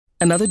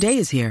Another day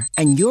is here,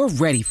 and you're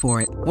ready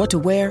for it. What to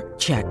wear?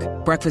 Check.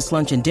 Breakfast,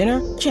 lunch, and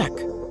dinner? Check.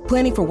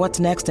 Planning for what's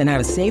next and how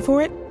to save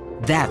for it?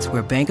 That's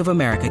where Bank of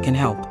America can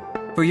help.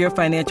 For your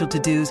financial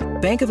to-dos,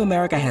 Bank of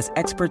America has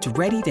experts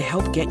ready to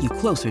help get you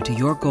closer to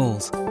your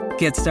goals.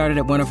 Get started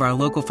at one of our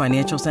local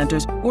financial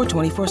centers or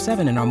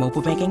 24/7 in our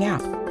mobile banking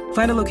app.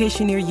 Find a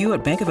location near you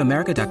at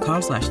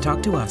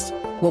bankofamerica.com/talktous.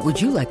 What would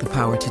you like the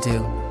power to do?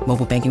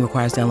 Mobile banking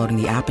requires downloading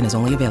the app and is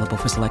only available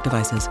for select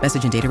devices.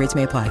 Message and data rates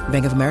may apply.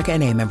 Bank of America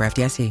N.A., member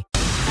FDIC.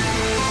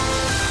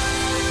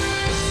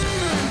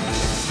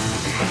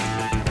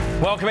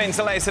 Welcome into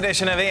the latest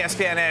edition of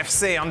ESPN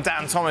FC. I'm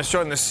Dan Thomas,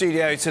 joined in the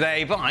studio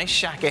today by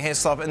Shaka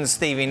Hislop and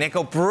Stevie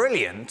Nicol.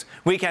 Brilliant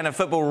weekend of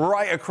football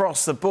right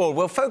across the board.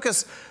 We'll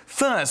focus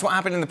first what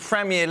happened in the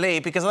Premier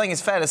League, because I think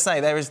it's fair to say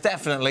there is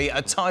definitely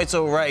a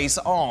title race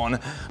on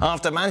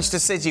after Manchester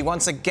City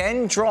once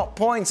again dropped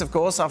points, of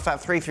course, after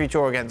that 3-3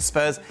 draw against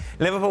Spurs.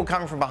 Liverpool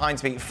coming from behind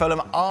to beat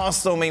Fulham.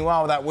 Arsenal,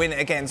 meanwhile, with that win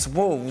against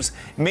Wolves,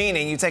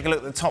 meaning you take a look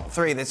at the top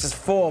three, there's just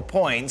 4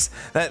 points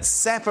that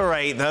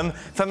separate them.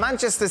 For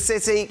Manchester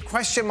City,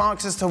 question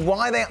marks as to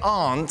why they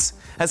aren't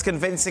as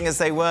convincing as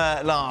they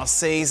were last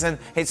season.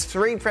 It's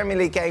 3 Premier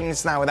League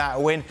games now without a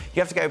win.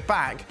 You have to go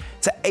back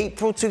to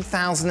April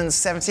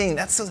 2017.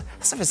 That's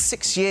over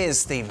 6 years,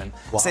 Stephen,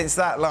 since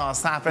that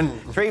last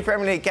happened. 3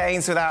 Premier League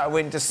games without a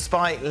win,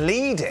 despite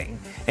leading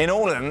in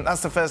all of them.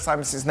 That's the first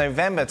time since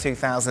November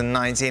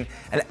 2019,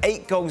 and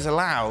 8 goals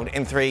allowed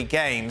in 3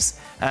 games.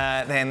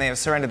 Then they have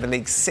surrendered the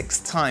league 6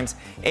 times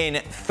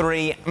in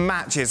 3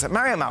 matches.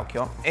 Mario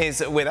Malchior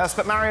is with us,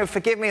 but Mario,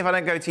 forgive me if I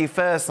don't go to you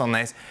first on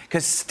this,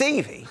 because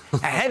Stevie,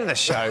 ahead of the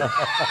show,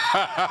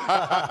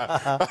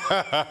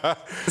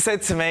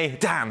 said to me,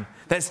 "Damn,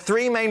 there's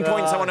 3 main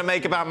points I want to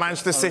make about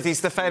Manchester City's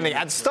defending,"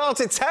 and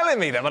started telling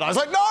me them, and I was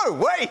like, "No,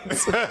 wait!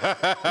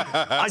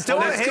 I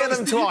don't want to hear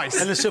them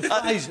twice." In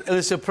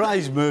a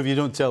surprise move, you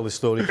don't tell the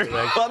story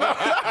correct. Well, that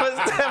was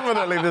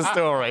definitely the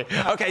story.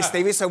 Okay,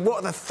 Stevie, so what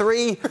are the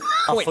 3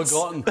 points? I've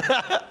forgotten.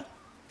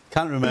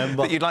 Can't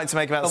remember. That you'd like to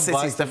make about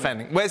City's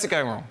defending? Where's it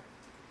going wrong?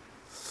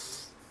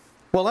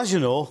 Well, as you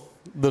know,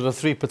 there are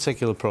 3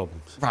 particular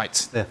problems.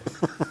 Right. Yeah.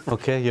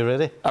 Okay, you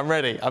ready? I'm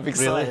ready. I'm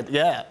excited. Really?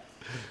 Yeah.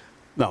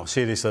 No,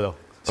 seriously though.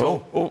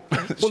 Well,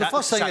 the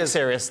first thing is,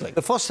 seriously.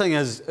 The first thing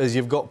is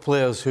you've got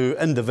players who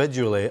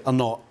individually are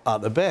not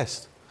at their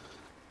best.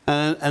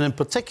 And in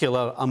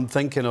particular, I'm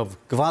thinking of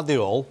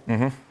Gvardiol,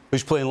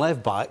 who's playing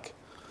left back,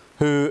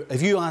 who,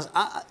 if you ask,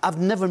 I've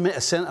never met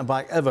a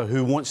centre-back ever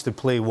who wants to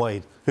play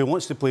wide, who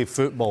wants to play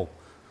football,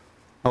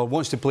 or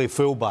wants to play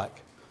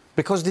full-back,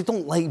 because they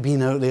don't like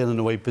being out there in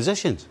the wide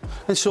positions.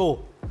 And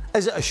so,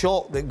 is it a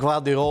shock that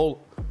Gvardiol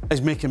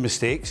is making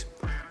mistakes?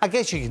 I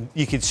guess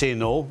you could say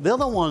no. The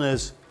other one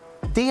is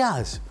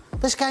Diaz.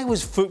 This guy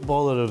was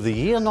Footballer of the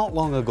Year not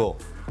long ago.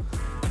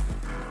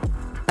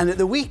 And at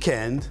the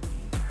weekend,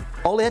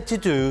 all he had to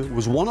do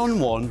was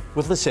one-on-one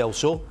with Lo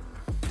Celso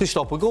to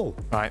stop a goal.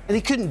 Right. And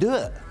he couldn't do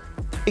it.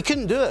 He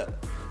couldn't do it.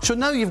 So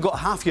now you've got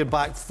half your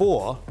back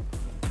 4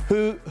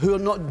 who are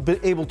not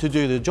able to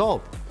do the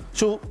job.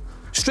 So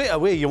straight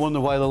away you wonder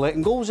why they're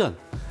letting goals in.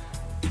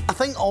 I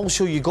think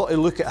also you've got to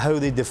look at how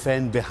they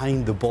defend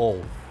behind the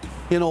ball.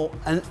 You know,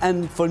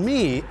 and for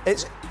me,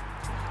 it's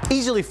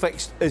easily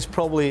fixed is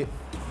probably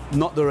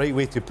not the right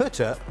way to put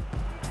it,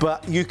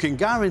 but you can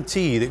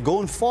guarantee that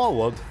going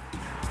forward,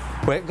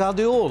 Pep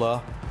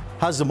Guardiola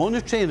has them on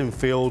the training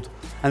field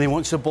and he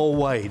wants the ball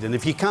wide. And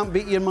if you can't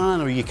beat your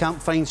man or you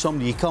can't find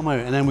somebody, you come out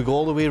and then we go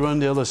all the way around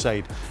the other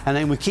side. And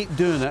then we keep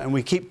doing it and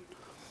we keep...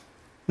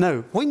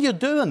 Now, when you're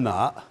doing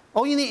that,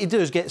 all you need to do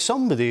is get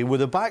somebody with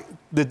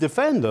the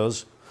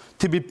defenders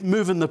to be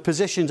moving their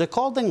positions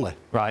accordingly.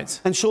 Right.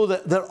 And so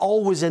that they're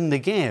always in the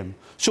game.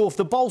 So if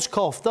the ball's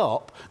coughed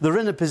up, they're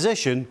in a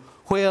position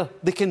where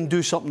they can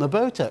do something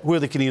about it, where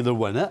they can either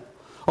win it,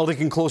 or they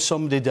can close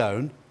somebody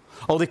down,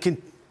 or they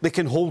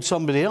can hold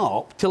somebody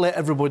up to let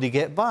everybody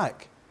get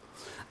back.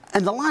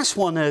 And the last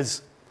one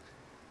is,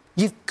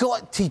 you've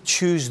got to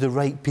choose the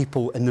right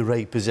people in the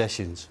right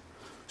positions.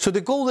 So the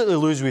goal that they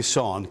lose with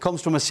Son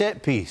comes from a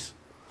set piece.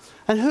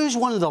 And who's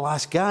one of the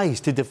last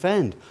guys to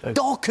defend?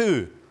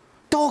 Doku.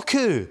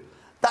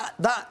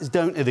 That is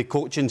down to the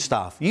coaching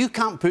staff. You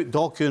can't put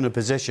Doku in a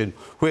position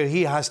where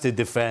he has to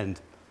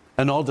defend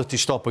in order to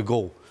stop a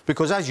goal.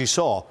 Because as you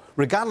saw,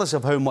 regardless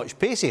of how much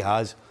pace he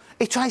has,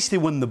 he tries to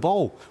win the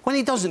ball when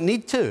he doesn't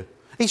need to.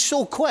 He's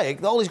so quick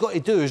that all he's got to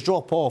do is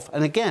drop off.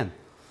 And again,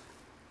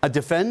 a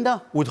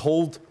defender would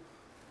hold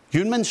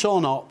Heung-min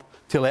Son up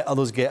to let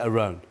others get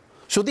around.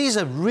 So these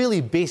are really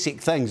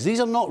basic things. This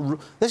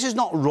is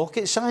not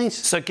rocket science.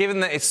 So given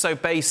that it's so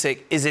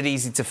basic, is it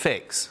easy to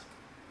fix?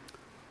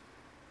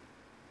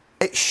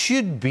 It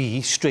should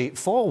be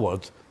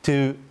straightforward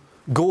to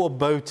go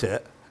about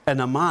it in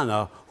a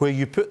manner where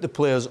you put the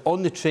players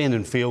on the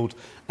training field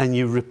and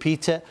you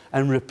repeat it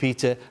and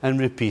repeat it and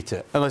repeat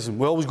it. And listen,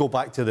 we always go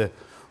back to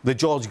the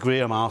George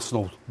Graham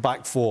Arsenal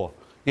back 4.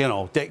 You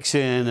know,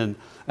 Dixon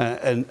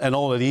and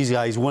all of these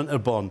guys,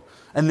 Winterburn.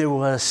 And they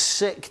were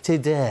sick to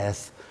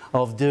death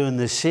of doing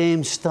the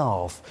same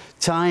stuff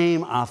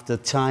time after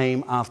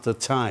time after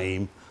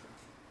time.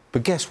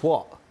 But guess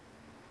what?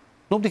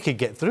 Nobody could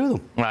get through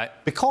them. Right.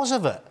 Because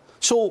of it.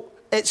 So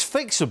it's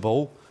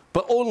fixable,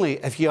 but only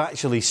if you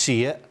actually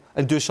see it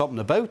and do something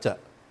about it.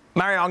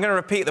 Mario, I'm going to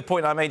repeat the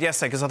point I made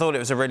yesterday because I thought it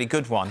was a really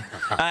good one.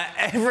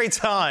 Every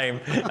time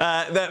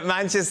that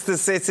Manchester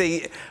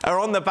City are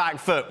on the back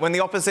foot, when the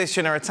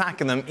opposition are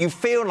attacking them, you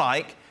feel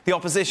like the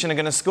opposition are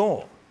going to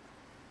score.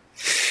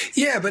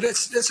 Yeah, but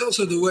that's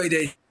also the way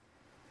they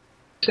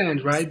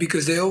stand, right?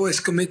 Because they always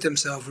commit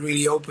themselves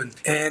really open.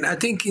 And I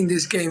think in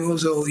this game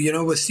also, you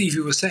know, what Stevie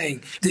was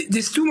saying,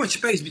 there's too much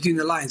space between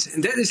the lines.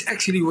 And that is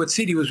actually what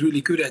City was really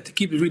good at, to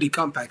keep it really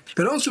compact.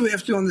 But also we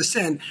have to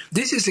understand,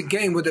 this is a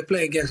game where they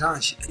play against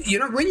Ange. You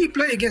know, when you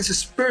play against a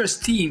Spurs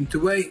team, the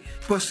way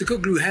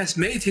Postecoglou has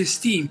made his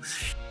team,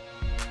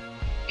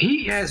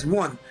 he has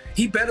won.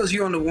 He battles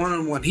you on the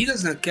one-on-one. He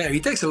does not care. He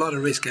takes a lot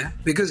of risk,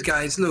 because,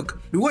 guys,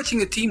 look, we're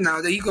watching a team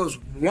now that he goes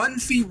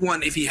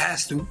 1v1 if he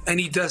has to, and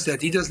he does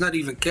that. He does not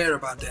even care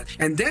about that.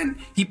 And then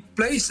he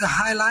plays the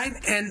high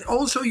line, and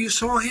also you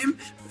saw him,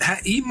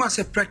 he must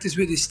have practiced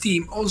with his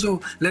team,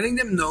 also letting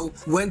them know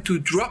when to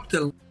drop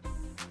the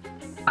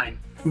line.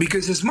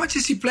 Because as much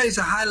as he plays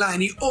a high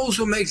line, he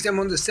also makes them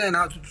understand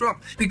how to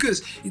drop.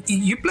 Because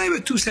you play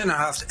with two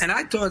centre-halves, and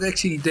I thought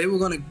actually they were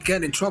going to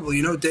get in trouble,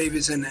 you know,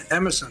 Davies and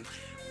Emerson.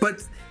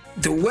 But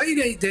the way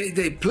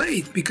they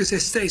played, because they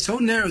stayed so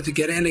narrow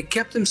together and they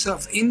kept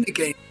themselves in the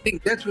game, I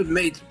think that's what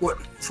made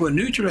for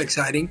neutral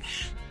exciting.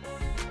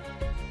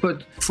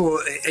 But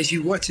as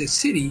you watch at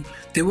City,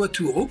 they were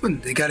too open.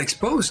 They got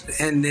exposed,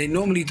 and they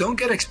normally don't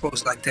get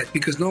exposed like that,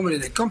 because normally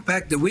they come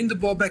back, they win the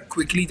ball back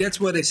quickly. That's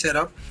what they set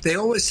up. They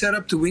always set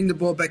up to win the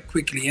ball back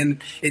quickly,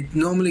 and it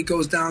normally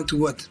goes down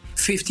to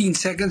 15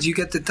 seconds. You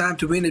get the time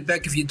to win it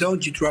back. If you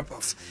don't, you drop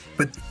off.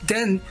 But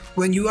then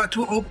when you are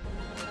too open,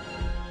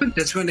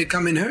 that's when they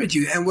come and hurt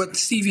you. And what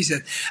Stevie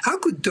said, how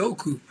could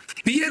Doku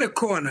be at a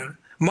corner,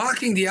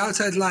 marking the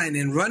outside line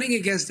and running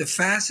against the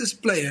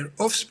fastest player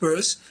of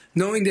Spurs,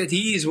 knowing that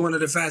he is one of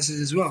the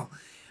fastest as well?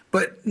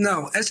 But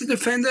no, as a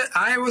defender,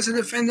 I was a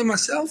defender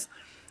myself,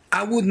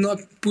 I would not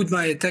put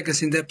my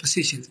attackers in that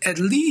position. At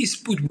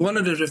least put one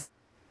of the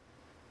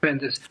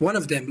defenders, one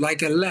of them,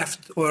 like a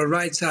left or a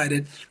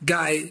right-sided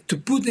guy, to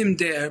put him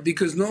there,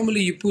 because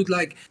normally you put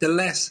like the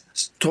less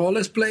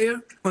tallest player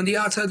on the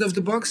outside of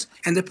the box,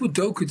 and they put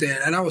Doku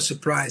there, and I was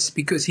surprised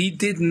because he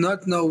did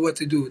not know what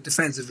to do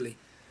defensively.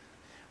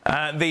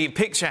 The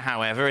picture,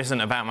 however, isn't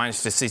about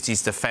Manchester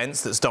City's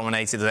defence that's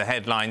dominated the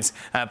headlines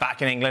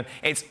back in England.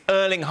 It's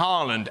Erling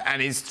Haaland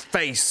and his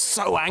face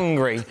so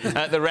angry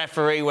at the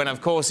referee when, of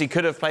course, he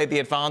could have played the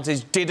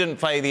advantage, didn't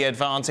play the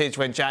advantage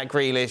when Jack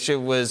Grealish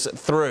was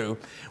through.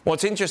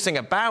 What's interesting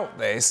about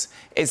this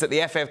is that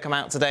the FA have come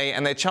out today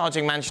and they're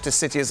charging Manchester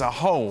City as a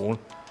whole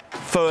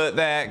for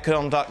their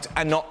conduct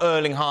and not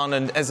Erling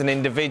Haaland as an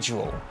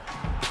individual.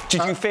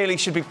 Did you feel he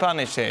should be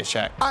punished here,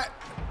 Shaq?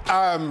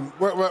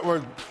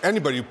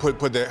 Anybody who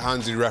put their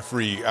hands in the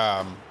referee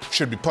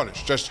should be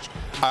punished, just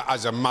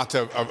as a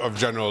matter of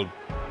general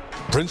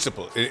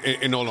principle,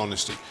 in all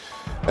honesty.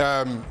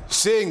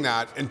 Saying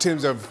that, in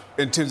terms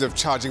of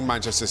charging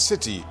Manchester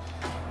City...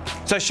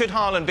 So should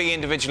Haaland be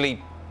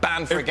individually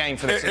banned for a game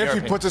for this? If he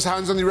puts his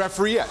hands on the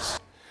referee, yes.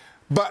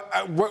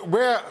 But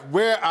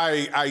where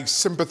I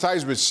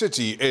sympathise with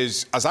City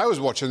is, as I was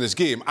watching this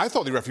game, I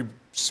thought the referee...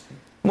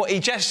 Well, he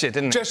gestured,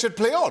 didn't he? Gestured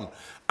play on.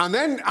 And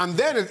then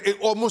it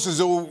almost as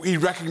though he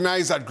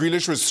recognised that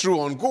Grealish was through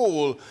on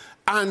goal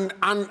and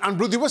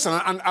blew the whistle.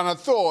 And I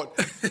thought,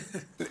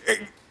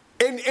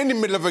 in the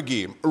middle of a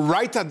game,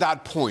 right at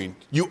that point,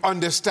 you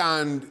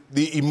understand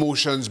the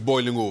emotions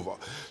boiling over.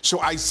 So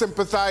I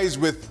sympathise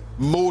with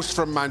most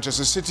from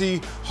Manchester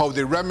City, how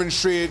they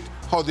remonstrate,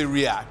 how they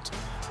react.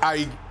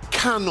 I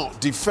cannot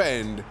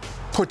defend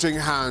putting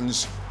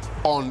hands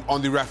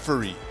on the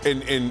referee in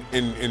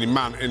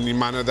the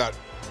manner that,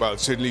 well,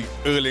 certainly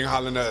Erling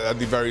Haaland at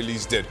the very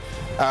least did.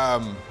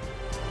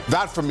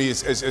 That for me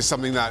is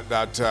something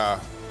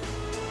that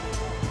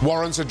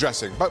warrants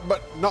addressing,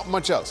 but not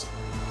much else.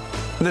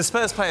 The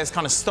Spurs players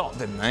kind of stopped,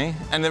 didn't they?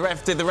 And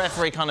did the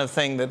referee kind of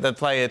think that the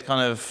play had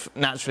kind of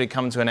naturally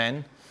come to an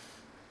end?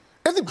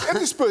 If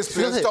the Spurs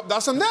players stop,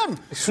 that's on them.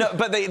 No,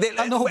 but at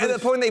the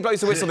point that he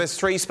blows the whistle, there's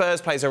three Spurs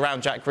players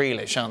around Jack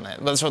Grealish, aren't there?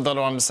 That's what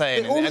I'm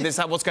saying. And is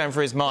that what's going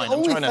through his mind?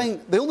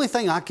 The only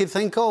thing I could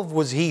think of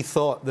was he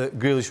thought that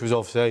Grealish was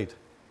offside.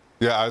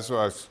 Yeah,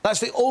 that's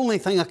the only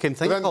thing I can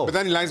think of. But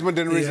then the linesman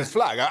didn't raise his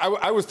flag.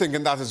 I was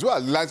thinking that as well.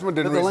 The linesman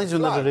didn't raise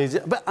his flag. Never raised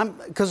it. But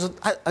because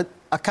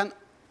I can't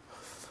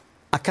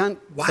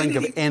think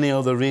of any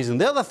other reason.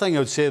 The other thing I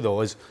would say,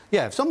 though, is,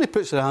 yeah, if somebody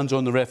puts their hands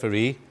on the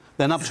referee,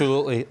 then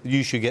absolutely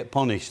you should get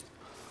punished.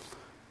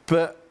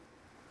 But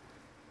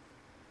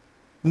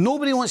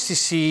nobody wants to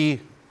see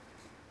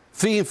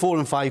 3 and 4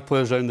 and 5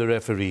 players around the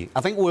referee.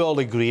 I think we all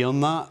agree on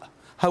that.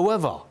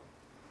 However,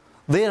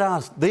 there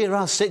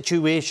are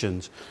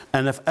situations,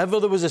 and if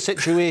ever there was a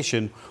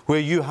situation where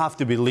you have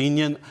to be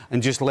lenient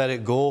and just let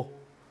it go,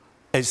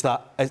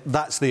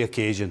 that's the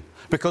occasion.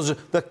 Because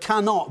there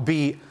cannot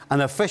be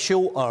an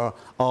official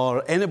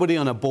or anybody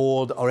on a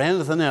board or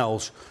anything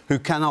else who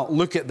cannot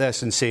look at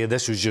this and say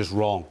this was just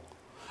wrong.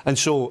 And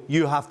so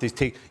you have to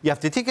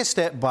take a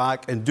step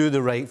back and do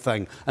the right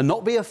thing and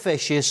not be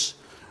officious.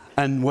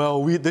 And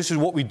this is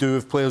what we do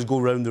if players go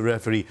round the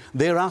referee.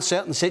 There are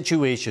certain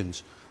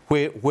situations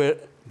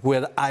where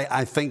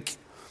I think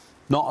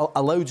not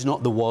allowed's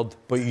not the word,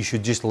 but you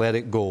should just let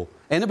it go.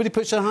 Anybody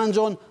puts their hands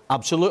on,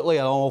 absolutely,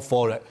 I'm all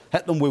for it.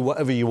 Hit them with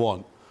whatever you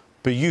want,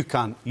 but you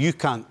can't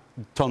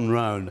turn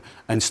round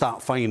and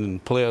start fining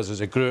players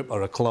as a group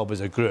or a club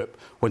as a group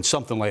when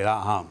something like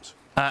that happens.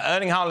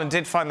 Erling Haaland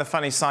did find the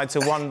funny side to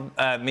one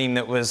meme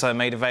that was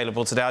made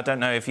available today. I don't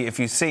know if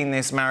you've seen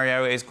this,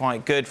 Mario. It is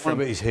quite good. What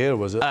about his hair,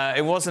 was it?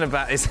 It wasn't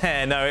about his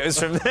hair, no. It was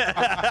from...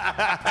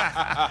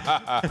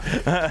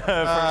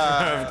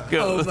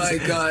 Oh, my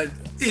God.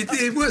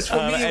 It was for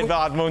me...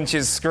 Edvard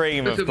Munch's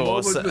scream, of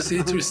course. The moment was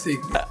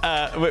interesting.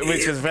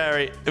 Which was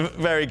very,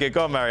 very good.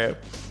 Go on, Mario.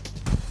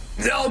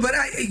 No, but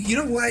you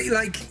know why?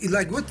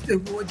 Like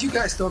what you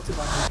guys talked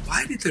about.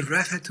 Why did the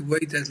ref have to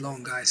wait that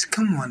long, guys?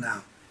 Come on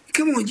now.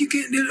 Come on, you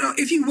can't.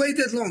 If you wait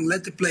that long,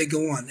 let the play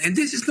go on. And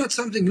this is not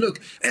something. Look,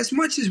 as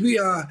much as we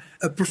are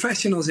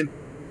professionals in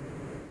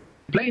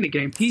playing the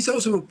game, he's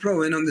also a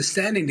pro in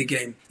understanding the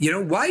game. You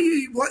know why?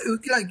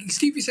 Like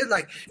Stevie said,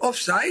 like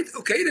offside.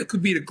 Okay, that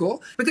could be the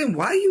call. But then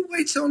why you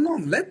wait so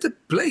long? Let the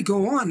play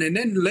go on, and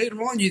then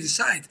later on you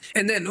decide.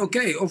 And then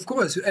okay, of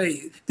course,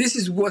 hey,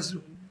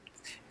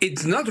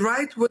 it's not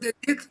right what they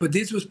did, but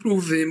this was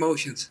proof of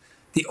emotions.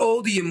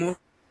 All the emotions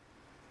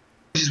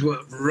were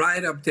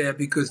right up there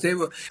because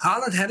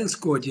Haaland hadn't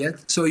scored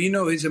yet, so you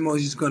know his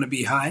emotions going to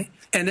be high.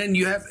 And then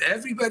you have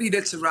everybody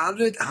that's around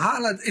it.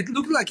 Haaland, it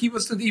looked like he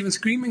was not even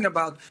screaming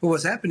about what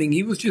was happening.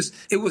 It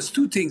was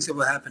two things that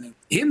were happening.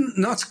 Him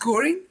not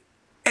scoring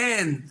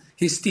and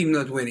his team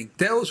not winning.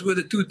 Those were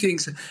the two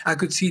things I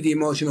could see the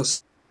emotional.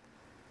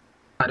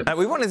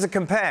 We wanted to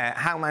compare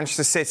how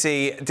Manchester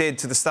City did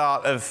to the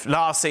start of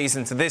last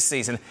season to this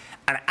season,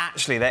 and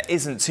actually there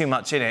isn't too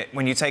much in it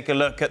when you take a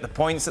look at the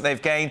points that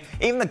they've gained,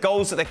 even the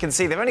goals that they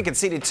conceded. They've only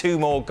conceded 2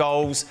 more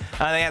goals,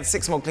 and they had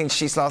 6 more clean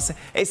sheets last season.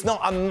 It's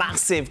not a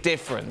massive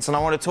difference, and I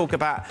want to talk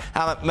about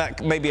how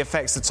that maybe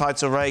affects the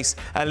title race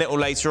a little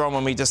later on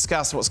when we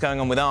discuss what's going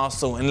on with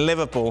Arsenal and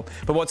Liverpool.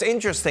 But what's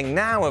interesting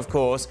now, of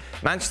course,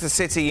 Manchester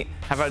City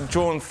have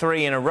drawn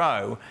 3 in a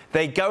row.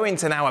 They go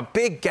into now a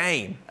big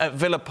game at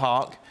Villa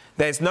Park.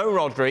 There's no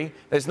Rodri,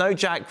 there's no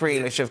Jack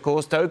Grealish, of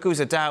course. Doku's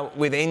a doubt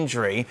with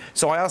injury.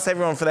 So I asked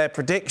everyone for their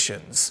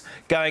predictions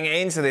going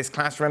into this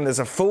clash. Remember, there's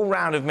a full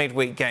round of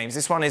midweek games.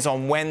 This one is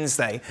on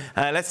Wednesday.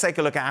 Let's take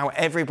a look at how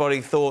everybody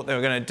thought they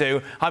were going to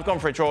do. I've gone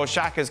for a draw.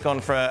 Shaka's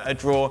gone for a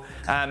draw.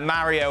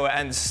 Mario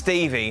and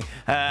Stevie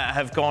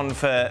have gone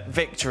for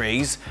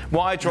victories.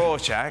 Why draw,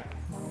 Shaq?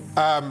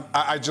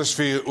 I just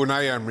feel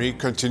Unai Emery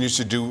continues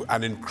to do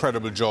an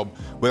incredible job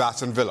with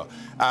Aston Villa.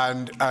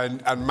 And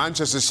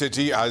Manchester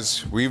City,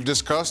 as we've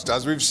discussed,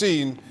 as we've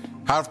seen,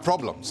 have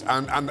problems.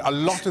 And a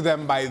lot of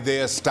them by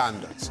their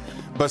standards.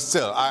 But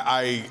still,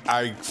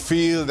 I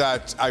feel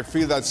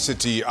that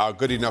City are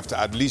good enough to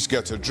at least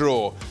get a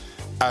draw.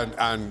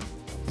 And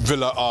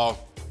Villa are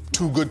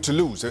too good to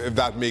lose, if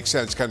that makes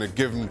sense, kind of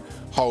given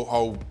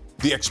how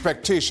the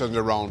expectations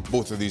around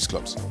both of these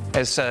clubs.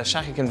 Has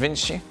Shaka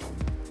convinced you?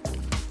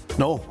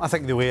 No, I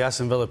think the way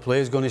Aston Villa play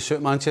is going to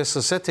suit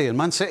Manchester City, and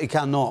Man City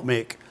cannot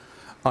make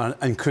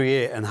and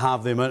create and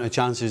have the amount of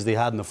chances they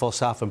had in the first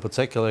half in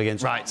particular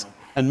against Arsenal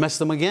and miss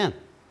them again.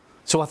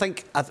 So I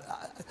think,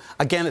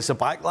 again, it's a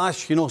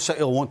backlash. You know,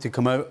 City will want to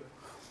come out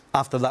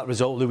after that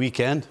result of the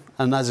weekend,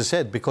 and as I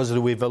said, because of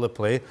the way Villa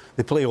play,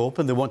 they play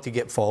open, they want to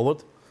get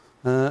forward,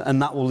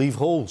 and that will leave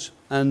holes.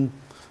 And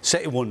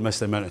City won't miss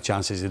the amount of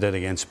chances they did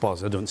against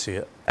Spurs. I don't see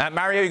it.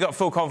 Mario, you got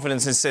full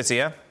confidence in City,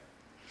 yeah?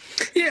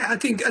 Yeah, I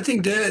think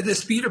the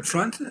speed up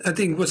front. I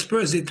think what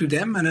Spurs did to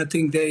them, and I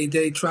think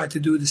they try to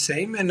do the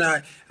same. And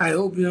I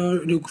hope, you know,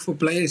 look for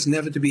players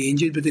never to be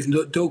injured. But if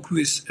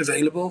Doku is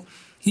available,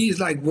 he is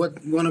like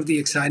one of the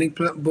exciting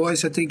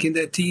boys, I think, in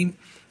that team.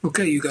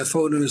 Okay, you got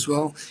Foden as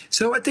well.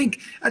 So I think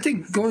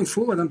going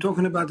forward, I'm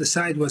talking about the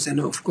side was, and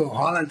of course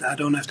Haaland, I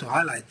don't have to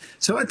highlight.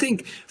 So I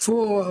think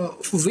for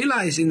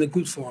Villa is in a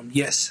good form.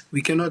 Yes,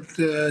 we cannot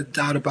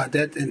doubt about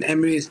that. And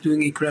Emery is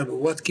doing incredible.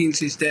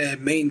 Watkins is their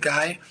main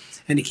guy,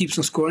 and he keeps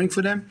on scoring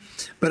for them.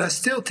 But I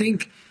still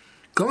think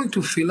going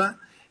to Villa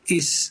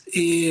is.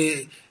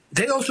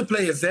 They also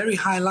play a very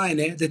high line.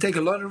 They take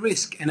a lot of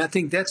risk, and I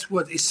think that's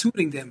what is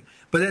suiting them.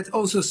 But that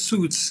also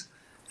suits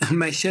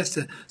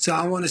Manchester. So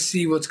I want to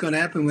see what's going to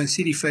happen when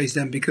City face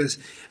them, because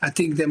I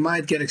think they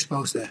might get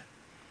exposed there.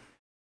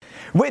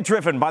 We're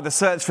driven by the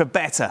search for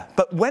better.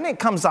 But when it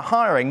comes to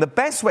hiring, the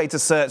best way to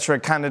search for a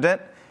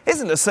candidate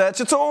isn't to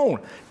search at all.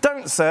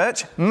 Don't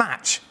search,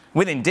 match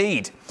with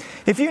Indeed.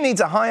 If you need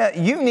to hire,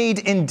 you need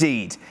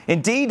Indeed.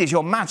 Indeed is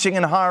your matching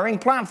and hiring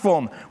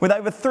platform with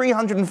over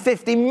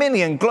 350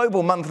 million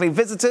global monthly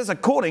visitors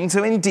according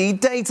to Indeed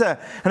data,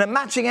 and a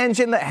matching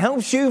engine that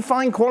helps you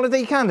find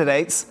quality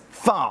candidates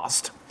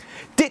fast.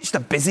 Ditch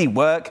the busy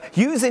work.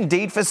 Use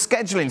Indeed for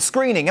scheduling,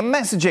 screening and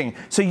messaging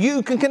so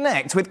you can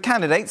connect with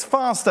candidates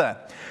faster.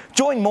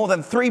 Join more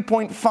than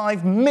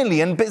 3.5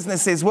 million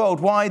businesses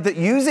worldwide that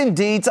use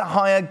Indeed to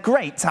hire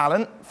great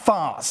talent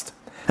fast.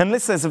 And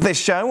listeners of this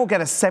show will get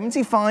a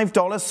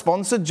 $75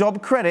 sponsored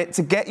job credit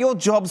to get your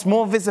jobs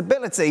more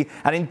visibility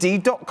at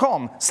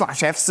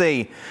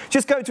Indeed.com/FC.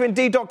 Just go to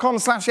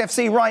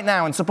Indeed.com/FC right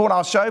now and support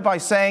our show by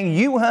saying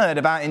you heard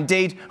about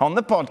Indeed on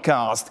the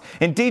podcast.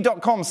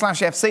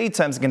 Indeed.com/FC,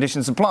 terms and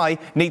conditions apply.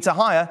 Need to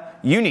hire?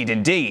 You need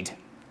Indeed.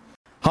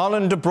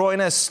 Haaland, De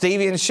Bruyne,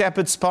 Stevie and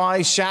Shepherd's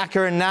Pie,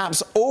 Xhaka and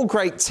Naps, all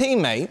great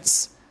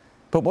teammates.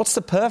 But what's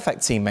the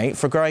perfect teammate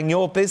for growing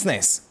your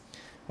business?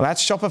 Well,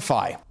 that's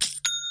Shopify.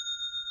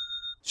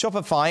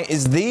 Shopify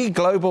is the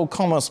global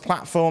commerce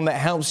platform that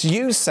helps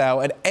you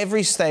sell at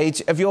every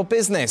stage of your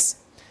business.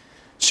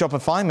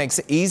 Shopify makes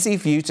it easy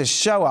for you to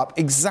show up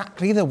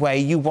exactly the way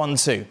you want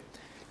to.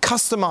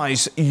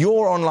 Customize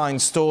your online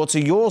store to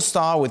your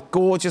style with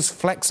gorgeous,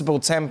 flexible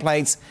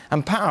templates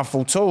and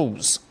powerful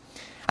tools.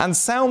 And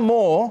sell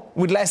more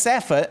with less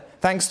effort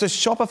thanks to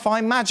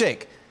Shopify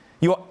Magic,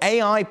 your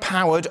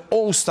AI-powered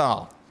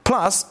all-star.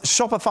 Plus,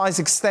 Shopify's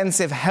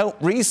extensive help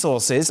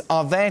resources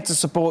are there to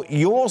support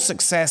your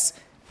success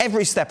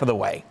every step of the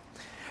way.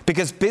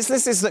 Because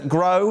businesses that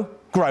grow,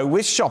 grow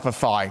with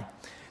Shopify.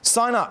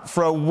 Sign up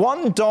for a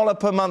 $1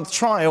 per month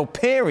trial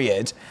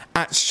period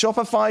at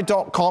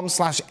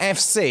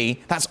shopify.com/FC.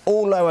 That's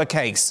all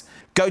lowercase.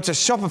 Go to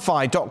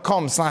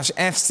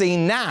shopify.com/FC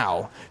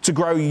now to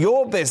grow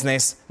your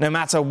business no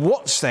matter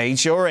what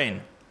stage you're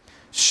in.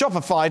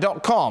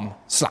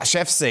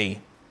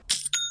 Shopify.com/FC.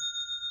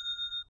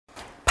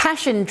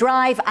 Passion,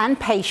 drive and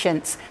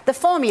patience. The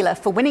formula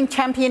for winning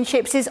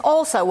championships is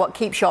also what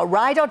keeps your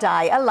ride or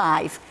die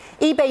alive.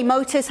 eBay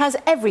Motors has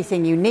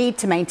everything you need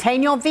to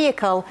maintain your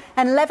vehicle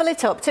and level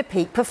it up to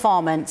peak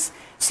performance.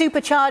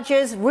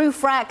 Superchargers,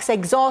 roof racks,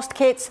 exhaust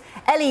kits,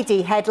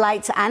 LED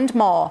headlights and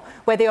more.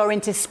 Whether you're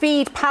into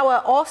speed,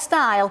 power or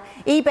style,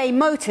 eBay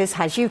Motors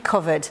has you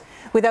covered.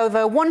 With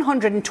over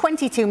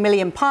 122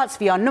 million parts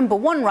for your number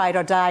one ride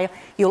or die,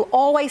 you'll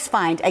always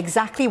find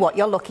exactly what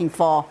you're looking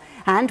for.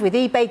 And with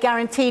eBay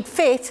Guaranteed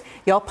Fit,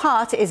 your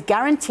part is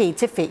guaranteed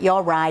to fit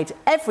your ride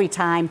every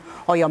time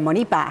or your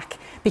money back.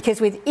 Because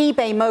with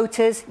eBay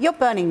Motors, you're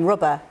burning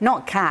rubber,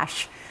 not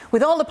cash.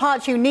 With all the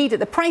parts you need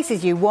at the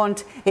prices you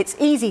want, it's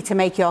easy to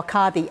make your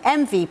car the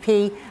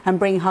MVP and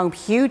bring home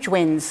huge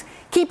wins.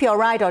 Keep your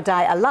ride or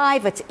die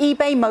alive at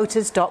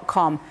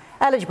ebaymotors.com.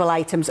 Eligible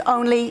items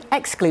only,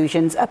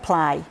 exclusions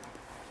apply.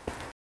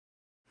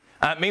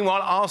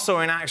 Meanwhile,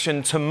 Arsenal in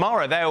action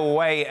tomorrow. They're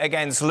away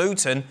against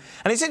Luton.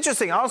 And it's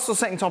interesting, Arsenal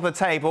sitting top of the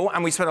table,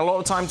 and we spent a lot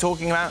of time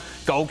talking about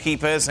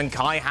goalkeepers and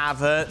Kai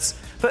Havertz.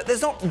 But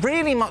there's not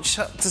really much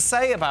to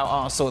say about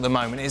Arsenal at the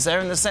moment, is there,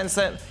 in the sense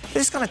that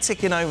they're just kind of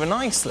ticking over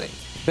nicely?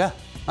 Yeah,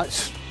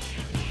 that's...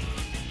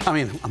 I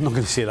mean, I'm not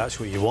going to say that's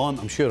what you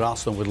want. I'm sure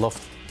Arsenal would love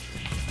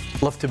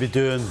to be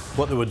doing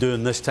what they were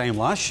doing this time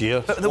last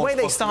year. But the way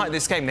they started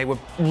this game, they were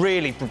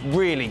really,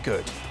 really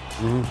good.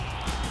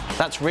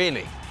 That's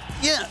really...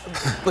 Yeah,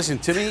 listen,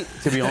 to me,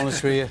 to be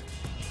honest with you,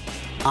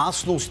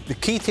 the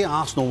key to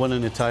Arsenal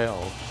winning the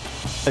title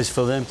is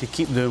for them to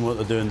keep doing what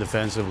they're doing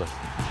defensively.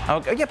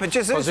 Okay, yeah, but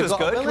Jesus was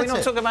good. Can we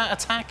not talk about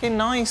attacking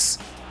nice?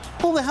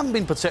 Well, they haven't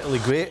been particularly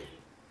great.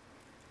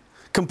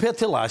 Compared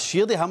to last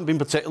year, they haven't been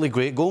particularly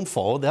great going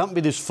forward. They haven't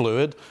been as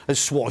fluid, as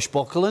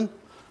swashbuckling.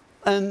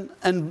 And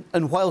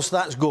whilst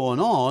that's going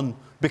on,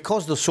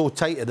 because they're so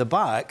tight at the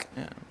back,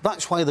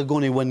 that's why they're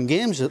going to win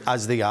games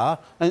as they are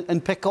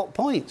and pick up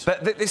points.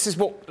 But this is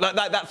what, like,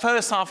 that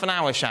first half an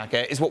hour,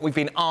 Shaka, is what we've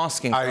been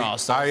asking for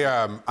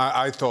Arsenal.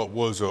 I thought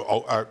Wolves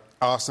were,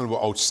 Arsenal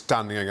were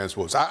outstanding against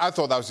Wolves. I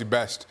thought that was the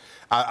best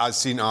I've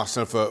seen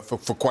Arsenal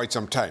for quite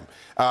some time.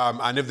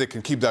 And if they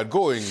can keep that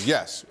going,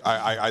 yes,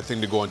 I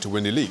think they go on to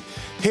win the league.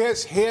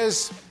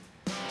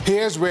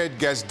 Here's where it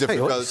gets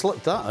difficult. Hey,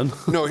 slipped that in.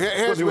 No,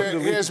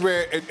 here's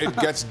where it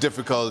gets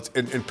difficult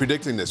in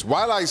predicting this.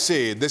 While I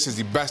say this is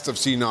the best I've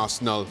seen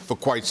Arsenal for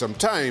quite some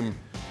time,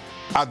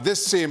 at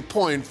this same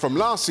point from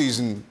last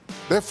season,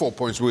 they're 4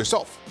 points worse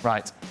off.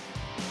 Right.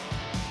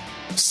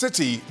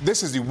 City,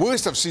 this is the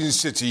worst I've seen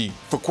City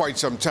for quite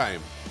some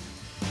time.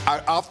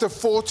 After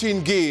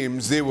 14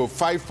 games, they were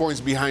 5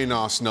 points behind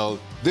Arsenal.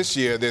 This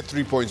year, they're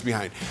 3 points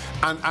behind.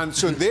 And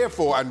so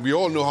therefore, and we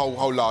all know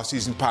how last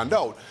season panned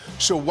out.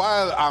 So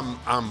while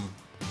I'm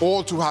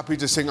all too happy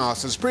to sing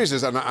Arsenal's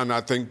praises, and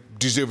I think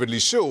deservedly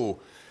so,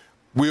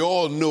 we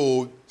all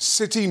know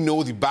City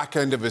know the back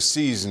end of a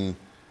season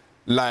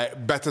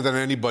like better than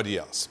anybody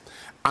else.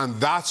 And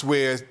that's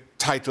where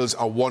titles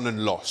are won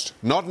and lost.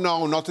 Not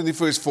now, not in the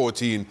first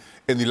 14,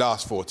 in the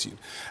last 14.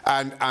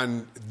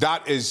 And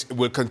that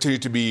will continue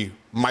to be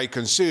my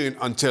concern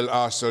until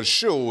Arsenal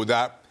show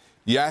that,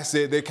 yes,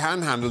 they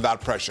can handle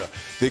that pressure.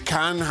 They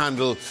can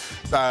handle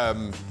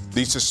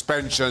the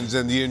suspensions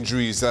and the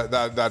injuries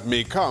that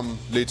may come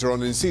later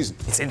on in the season.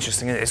 It's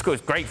interesting, isn't it? It's good.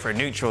 It's great for a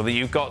neutral that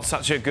you've got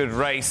such a good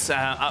race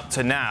up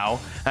to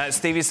now.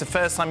 Stevie, it's the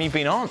first time you've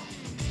been on.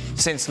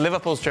 since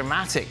Liverpool's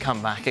dramatic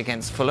comeback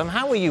against Fulham.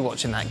 How were you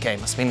watching that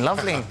game? Must have been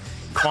lovely and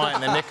quiet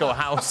in the Nicol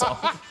household.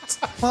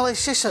 Well,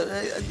 it's just,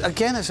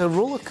 again, it's a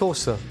roller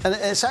coaster. And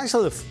it's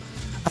actually,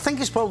 I think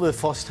it's probably the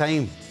first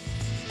time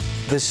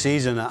this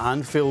season at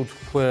Anfield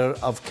where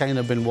I've kind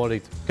of been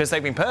worried. Because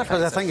they've been perfect.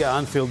 Because I think at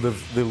Anfield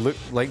they look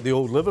like the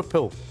old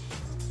Liverpool.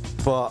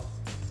 But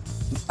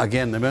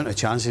again, the amount of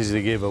chances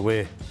they gave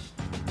away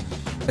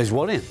is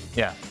worrying.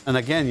 Yeah. And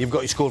again, you've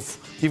got to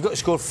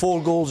score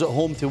 4 goals at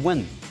home to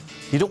win.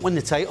 You don't win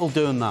the title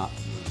doing that.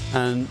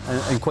 And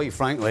quite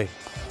frankly,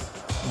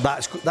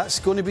 that's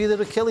going to be the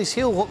Achilles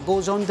heel, what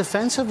goes on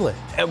defensively.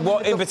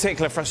 What in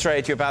particular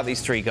frustrated you about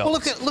these 3 goals?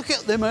 Well, look at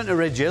the amount of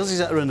red jerseys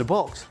that are in the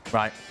box.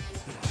 Right.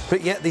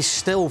 But yet they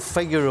still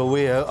figure a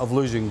way out of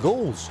losing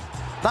goals.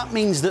 That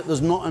means that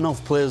there's not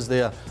enough players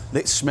there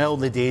that smell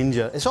the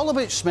danger. It's all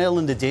about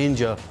smelling the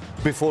danger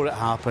before it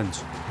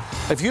happens.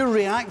 If you're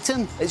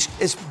reacting,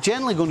 it's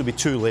generally going to be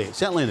too late,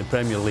 certainly in the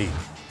Premier League.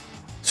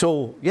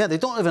 So, yeah, they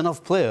don't have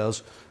enough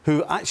players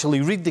who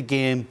actually read the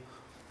game,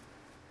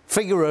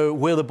 figure out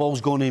where the ball's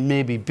going to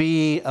maybe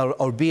be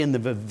or be in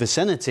the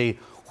vicinity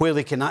where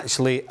they can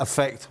actually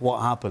affect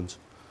what happens.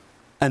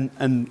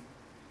 And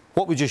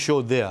what we just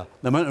showed there,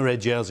 the amount of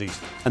red jerseys,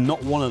 and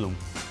not one of them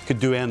could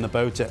do anything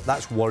about it,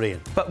 that's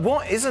worrying. But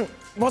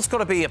what's got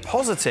to be a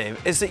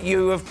positive is that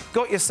you have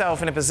got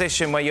yourself in a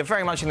position where you're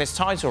very much in this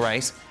title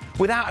race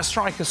without a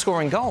striker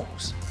scoring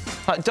goals.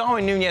 Like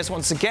Darwin Núñez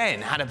once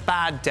again had a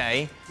bad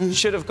day,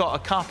 should have got a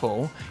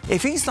couple.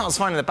 If he starts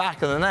finding the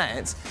back of the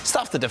net,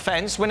 stuff the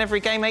defence, win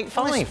every game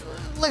 8-5.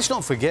 Let's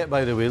not forget,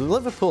 by the way,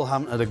 Liverpool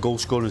haven't had a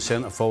goal-scoring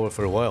centre-forward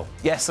for a while.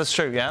 Yes, that's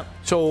true, yeah.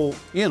 So,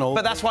 you know...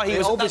 But that's why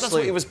that's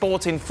what he was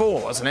bought in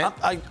for, wasn't it?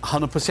 I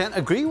 100%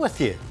 agree with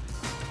you.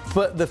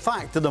 But the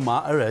fact of the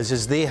matter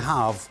is they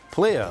have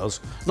players,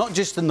 not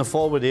just in the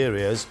forward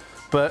areas,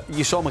 but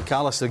you saw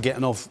McAllister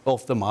getting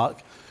off the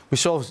mark. We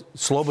saw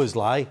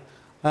Szoboszlai.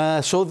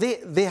 So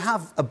they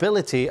have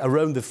ability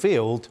around the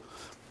field.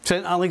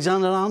 Trent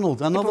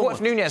Alexander-Arnold, another one.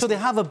 Núñez, so they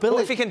have ability.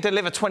 What if he can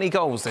deliver 20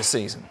 goals this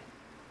season?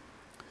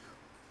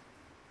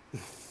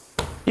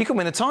 You can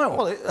win the title.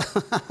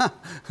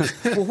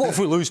 Well, what if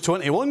we lose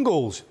 21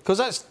 goals?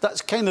 Because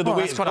that's kind of the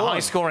way it's quite a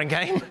high-scoring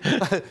game.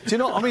 Do you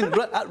know what I mean?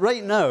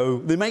 Right now,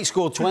 they might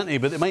score 20,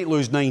 but they might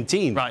lose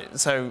 19. Right,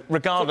 so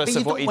regardless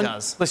of what he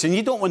does. Listen,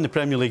 you don't win the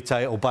Premier League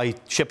title by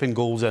shipping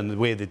goals in the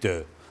way they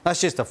do.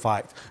 That's just a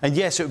fact. And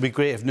yes, it would be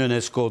great if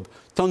Núñez scored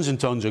tons and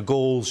tons of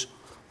goals,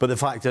 but the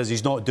fact is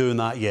he's not doing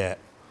that yet.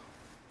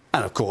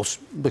 And of course,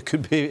 there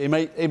could be he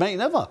might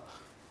never.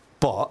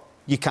 But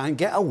you can't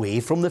get away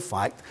from the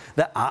fact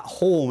that at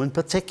home in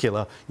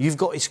particular, you've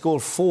got to score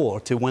 4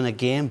 to win a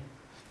game.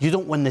 You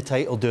don't win the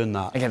title doing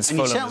that. Against and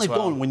Fulham you certainly as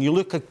well. don't. When you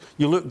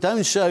look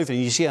down south and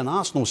you see an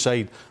Arsenal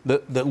side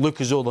that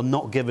look as though they're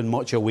not giving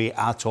much away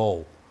at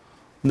all.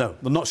 No,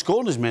 they're not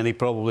scoring as many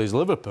probably as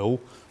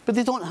Liverpool, but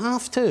they don't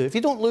have to. If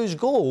you don't lose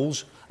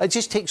goals, it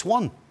just takes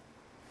one.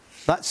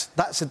 That's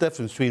the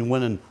difference between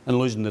winning and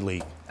losing the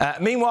league.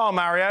 Meanwhile,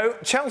 Mario,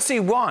 Chelsea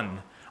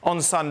won on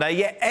Sunday,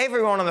 yet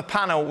everyone on the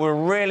panel were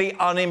really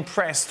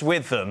unimpressed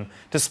with them,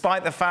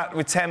 despite the fact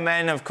with 10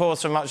 men, of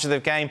course, for much of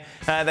the game,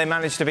 they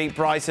managed to beat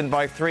Brighton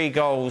by 3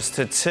 goals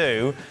to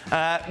 2.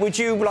 Would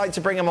you like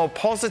to bring a more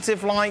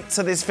positive light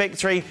to this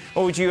victory,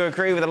 or would you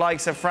agree with the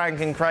likes of Frank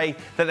and Craig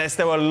that they're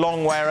still a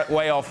long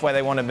way off where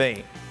they want to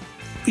be?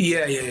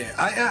 Yeah.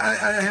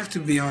 I have to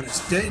be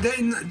honest.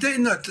 They're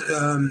not...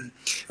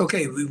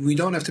 okay, we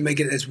don't have to make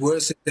it as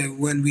worse than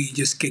when we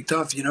just kicked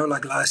off,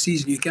 like last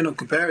season. You cannot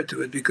compare it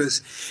to it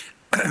because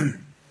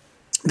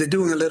they're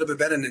doing a little bit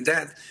better than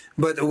that.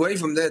 But away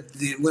from that,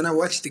 when I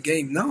watched the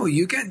game, no,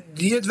 you can't.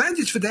 The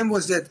advantage for them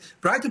was that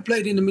Brighton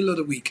played in the middle of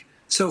the week.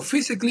 So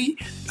physically,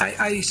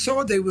 I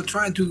saw they were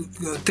trying to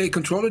take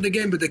control of the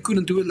game, but they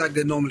couldn't do it like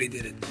they normally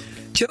did it.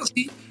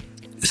 Chelsea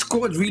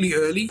scored really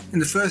early. In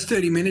the first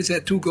 30 minutes,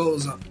 had 2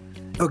 goals up.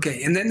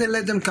 Okay, and then they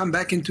let them come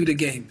back into the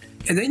game.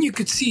 And then you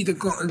could see the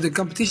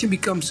competition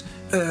becomes...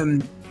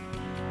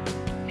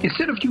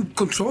 instead of you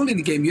controlling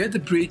the game, you had the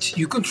bridge,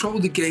 you control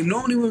the game.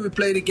 Normally when we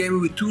play the game, we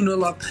were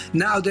 2-0 up.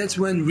 Now that's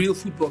when real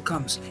football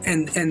comes.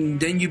 And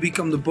then you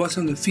become the boss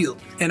on the field.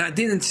 And I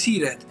didn't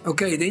see that.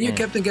 Okay, then your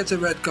captain gets a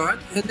red card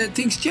and then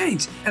things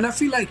change. And I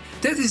feel like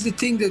that is the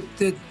thing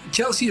that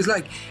Chelsea is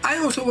like. I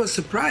also was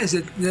surprised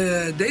that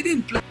they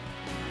didn't play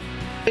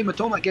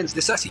Matoma against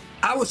the Disasi.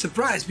 I was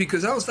surprised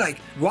because I was like,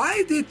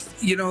 why did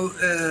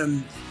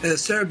Serbi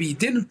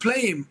didn't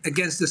play him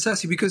against the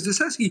Disasi? Because the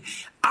Disasi,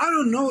 I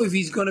don't know if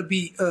he's going to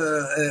be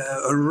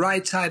a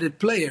right-sided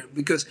player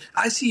because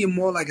I see him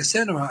more like a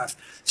centre half.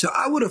 So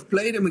I would have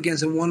played him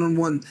against a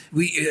one-on-one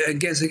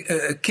against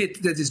a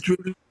kid that is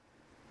dribbling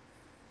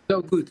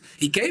so good.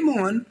 He came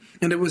on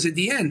and it was at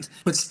the end.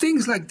 But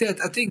things like that,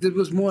 I think that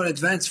was more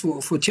advanced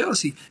for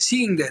Chelsea,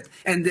 seeing that.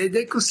 And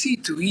they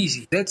concede too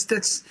easy.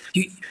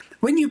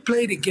 When you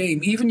play the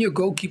game, even your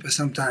goalkeeper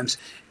sometimes,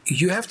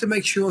 you have to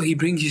make sure he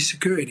brings you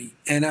security.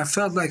 And I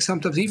felt like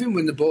sometimes, even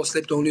when the ball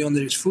slipped only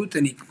under his foot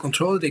and he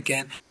controlled it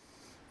again,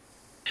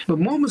 But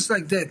moments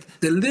like that,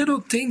 the little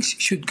things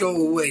should go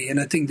away. And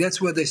I think that's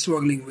what they're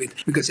struggling with.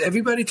 Because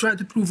everybody tried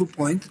to prove a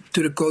point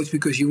to the coach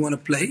because you want to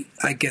play.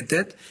 I get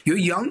that. You're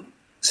young,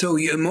 so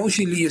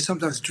you're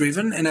sometimes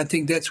driven. And I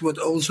think that's what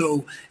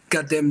also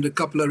got them the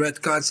couple of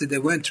red cards that they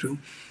went through.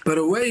 But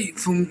away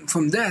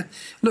from that,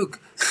 look,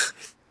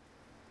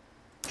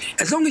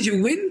 as long as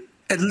you win,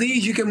 at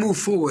least you can move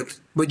forward.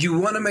 But you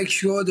want to make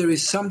sure there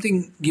is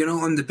something,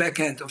 on the back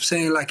end of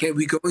saying like, hey,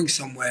 we're going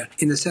somewhere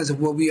in the sense of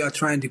what we are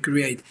trying to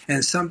create.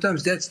 And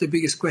sometimes that's the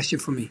biggest question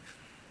for me.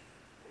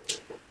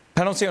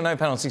 Penalty or no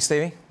penalty,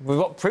 Stevie? We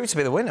got proved to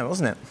be the winner,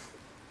 wasn't it?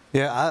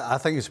 Yeah, I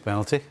think it's a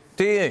penalty.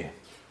 Do you?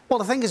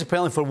 Well, I think it's a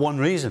penalty for one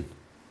reason.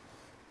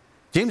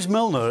 James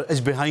Milner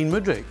is behind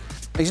Mudryk.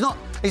 He's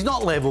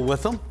not level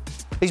with him.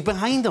 He's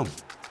behind him.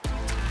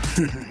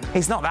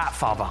 He's not that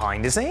far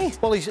behind, is he?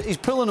 Well, he's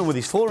pulling him with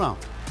his forearm.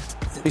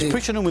 He's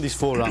pushing him with his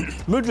forearm.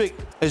 Mudryk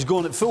is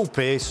going at full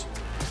pace.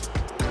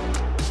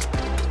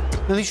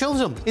 And he shoves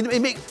him.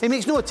 He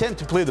makes no attempt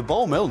to play the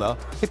ball, Milner.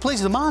 He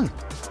plays the man.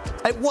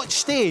 At what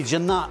stage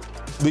in that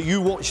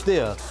you watched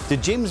there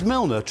did James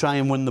Milner try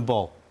and win the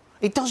ball?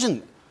 He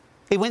doesn't.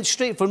 He went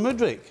straight for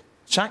Mudryk.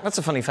 Shaq, that's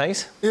a funny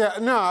face. Yeah,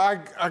 no, I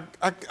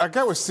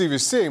get what Steve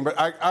is saying, but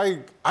I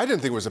didn't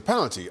think it was a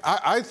penalty.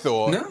 I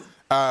thought... No?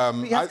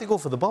 You have to go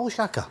for the ball,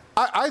 Shaka.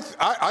 I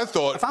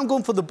thought... If I'm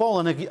going for the ball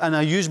and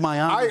I use my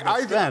arm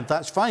with strength,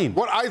 that's fine.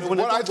 What I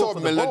thought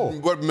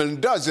Milner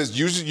does is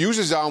use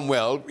his arm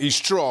well, he's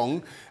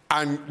strong,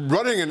 and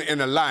running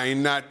in a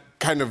line that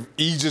kind of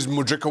eases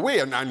Mudryk away,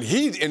 and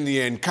he, in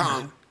the end,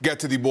 can't get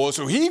to the ball,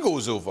 so he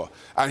goes over,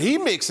 and he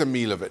makes a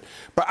meal of it.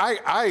 But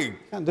I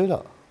can't do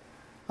that.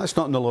 That's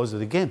not in the laws of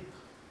the game.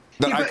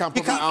 I can't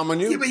put my arm on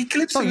you? Yeah, but he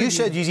clips No, you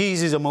said he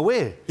eases him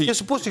away. You're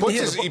supposed to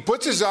he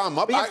puts his arm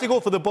up. But you have to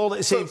go for the ball at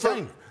the same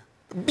time.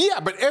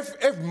 Yeah, but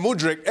if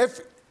Mudryk...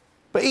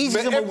 But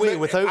eases him away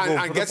without going for the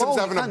ball. And gets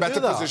himself in a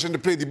better position to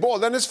play the ball,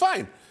 then it's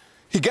fine.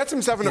 He gets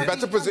himself in a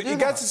better position.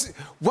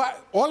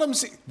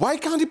 Why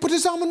can't he put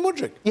his arm on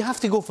Mudryk? You have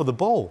to go for the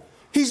ball.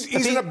 He's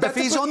in a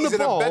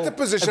better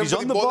position. If he's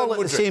on the ball at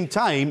the same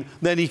time,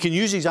 then he can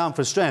use his arm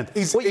for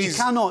strength. What you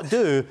cannot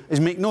do is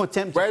make no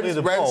attempt to play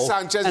the ball.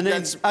 Sanchez and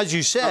then, as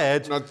you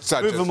said,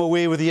 move him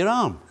away with your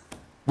arm.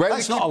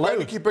 That's not allowed. When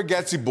the keeper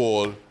gets the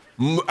ball,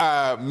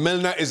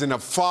 Milner is in a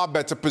far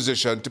better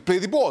position to play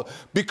the ball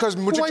because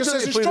Mudryk just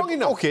isn't strong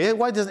enough. OK,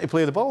 why doesn't he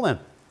play the ball then?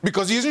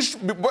 Because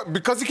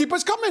the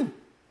keeper's coming.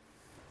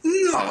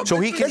 No, so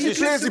he can if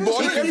he plays the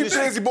ball, he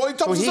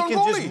tops his own goalie.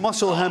 He can just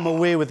muscle him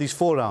away with his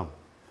forearm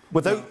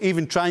without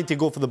even trying to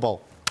go for the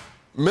ball.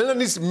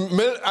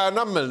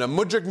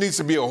 Mudryk needs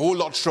to be a whole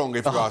lot stronger,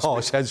 if you ask me. Oh,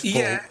 it's his fault.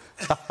 Yeah.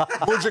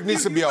 Mudryk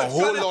needs to be a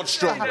whole lot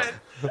stronger.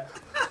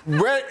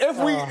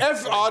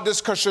 If our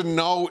discussion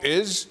now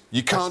is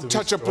you can't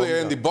touch a player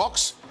in the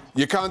box,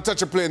 you can't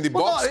touch a player in the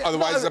box,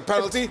 otherwise it's a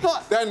penalty,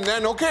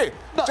 then okay.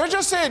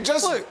 Just say it.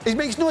 Look, he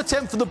makes no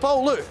attempt for the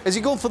ball. Look, is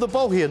he going for the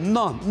ball here?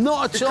 None.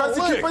 Not at all.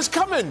 Because the keeper's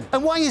coming.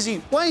 And why is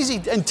he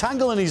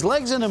entangling his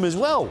legs in him as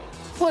well?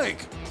 Look,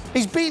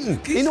 he's beaten.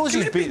 He knows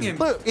he's beaten. Him.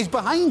 Look, he's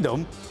behind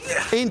him.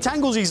 Yeah. He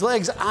entangles his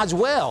legs as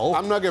well.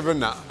 I'm not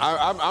giving that.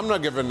 I'm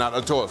not giving that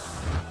at all.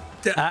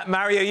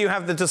 Mario, you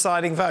have the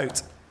deciding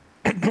vote.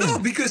 No,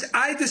 because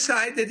I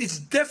decide that it's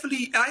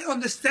definitely... I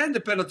understand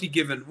the penalty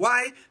given.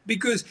 Why?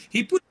 Because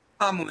he put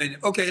arm in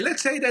it. Okay,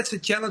 let's say that's a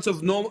challenge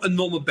of a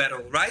normal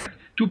battle, right?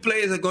 Two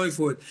players are going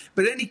for it.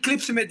 But then he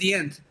clips him at the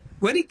end.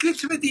 When he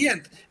clips him at the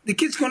end, the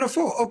kid's going to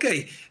fall.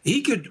 Okay,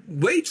 he could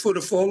wait for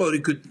the fall or he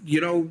could,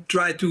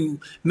 try to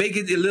make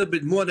it a little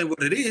bit more than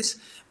what it is.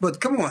 But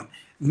come on,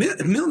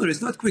 Milner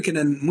is not quicker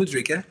than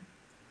Mudryk, eh?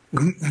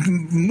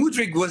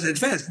 Mudryk was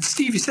advanced.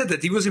 Stevie said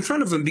that. He was in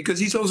front of him because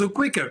he's also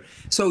quicker.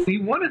 So he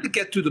wanted to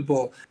get to the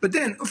ball. But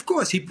then, of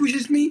course, he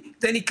pushes me,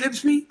 then he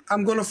clips me,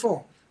 I'm going to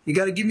fall. You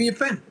got to give me a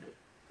pen.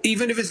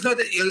 Even if it's not...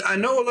 I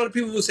know a lot of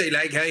people will say,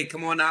 like, hey,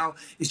 come on now.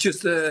 It's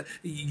just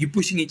you're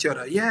pushing each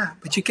other. Yeah,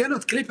 but you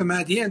cannot clip him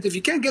at the end. If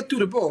you can't get to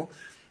the ball,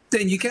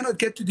 then you cannot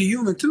get to the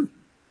human too.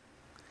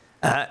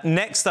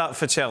 Next up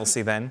for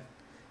Chelsea, then,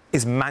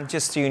 is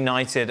Manchester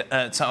United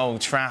to Old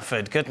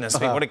Trafford. Goodness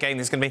me, what a game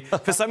this is going to be.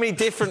 For so many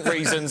different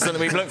reasons that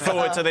we've looked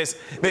forward to this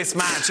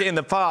match in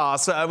the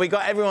past. We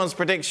got everyone's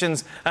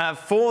predictions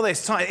for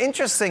this time.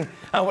 Interesting.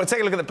 We'll take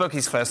a look at the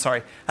bookies first,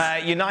 sorry.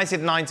 United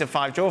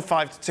 9-5, draw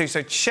 5-2.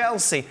 So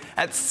Chelsea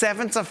at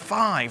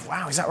 7-5.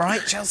 Wow, is that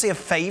right? Chelsea are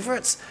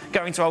favourites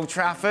going to Old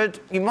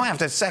Trafford. You might have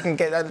to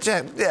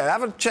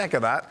have a check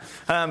of that.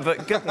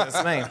 But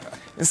goodness me.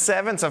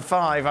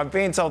 7-5. I'm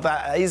being told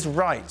that is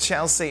right.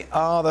 Chelsea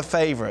are the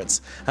favourites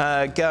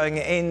going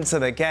into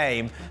the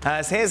game.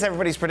 So here's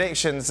everybody's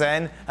predictions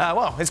then.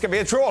 Well, it's going to be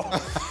a draw. Wow.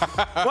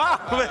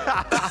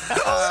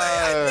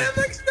 I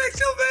never expect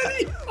so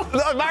many.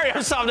 Mario,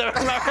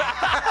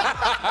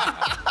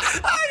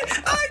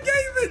 I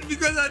gave it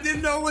because I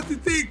didn't know what to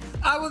think.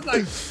 I was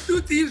like,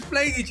 two teams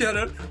playing each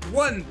other.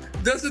 One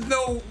doesn't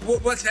know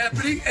what's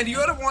happening, and the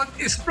other one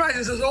is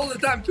surprises us all the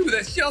time too.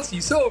 That's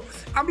Chelsea. So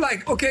I'm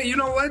like, okay, you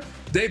know what?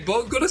 They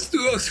both gonna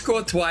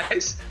score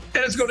twice,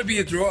 and it's gonna be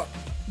a draw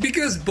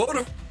because both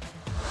of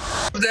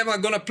of them are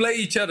going to play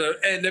each other,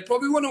 and they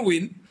probably want to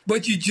win,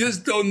 but you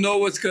just don't know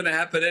what's going to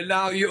happen. And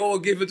now you all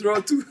give it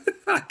road to...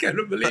 I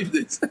cannot believe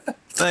this.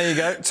 There you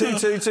go.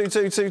 2-2,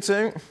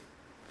 2-2, 2-2.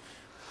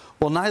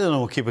 Well, neither of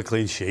them will keep a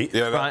clean sheet.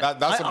 Yeah,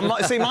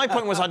 right. See, my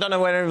point was I don't know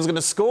where anyone's going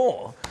to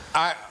score.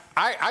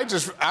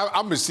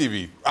 I'm with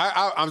Stevie.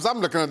 I'm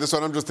looking at this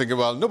one, I'm just thinking,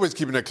 well, nobody's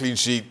keeping a clean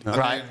sheet.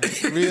 Right.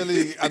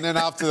 Really, and then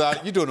after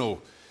that, you don't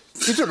know.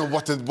 You don't know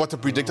what to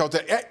predict out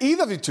there.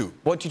 Either of the two.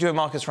 What do you do with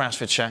Marcus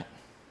Rashford, Shaq?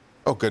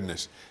 Oh,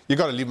 goodness. You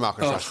got to leave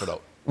Marcus Rashford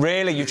out.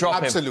 Really? You drop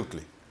him?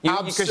 Absolutely.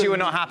 Because you were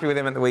not happy with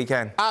him at the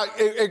weekend?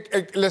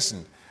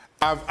 Listen,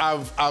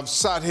 I've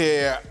sat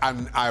here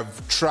and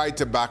I've tried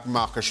to back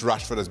Marcus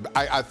Rashford.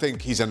 I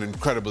think he's an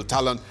incredible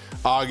talent,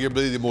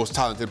 arguably the most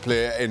talented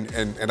player in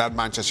that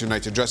Manchester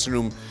United dressing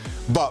room.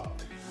 But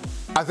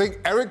I think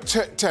Erik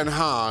ten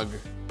Hag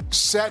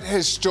set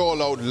his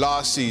stall out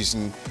last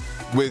season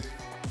with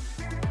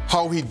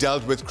how he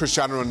dealt with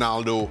Cristiano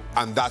Ronaldo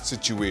and that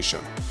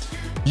situation.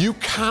 You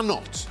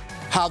cannot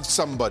have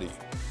somebody,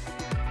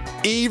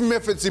 even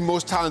if it's the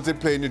most talented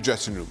player in your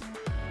dressing room,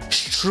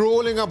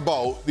 strolling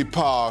about the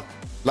park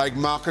like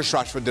Marcus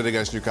Rashford did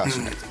against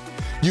Newcastle United.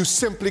 You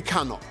simply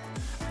cannot.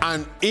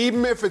 And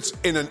even if it's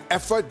in an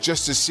effort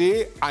just to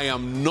say, I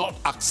am not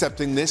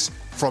accepting this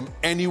from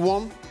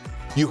anyone,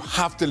 you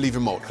have to leave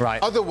him out.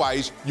 Right.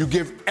 Otherwise, you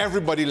give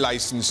everybody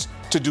license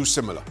to do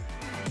similar.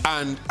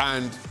 And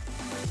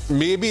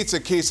maybe it's a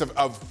case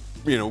of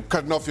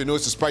cutting off your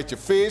nose to spite your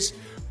face,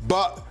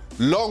 but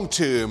long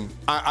term,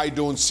 I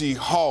don't see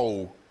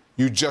how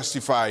you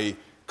justify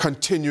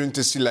continuing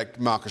to select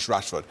Marcus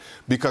Rashford,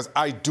 because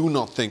I do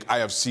not think I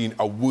have seen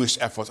a worse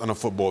effort on a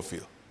football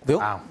field. The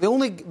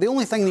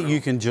only thing that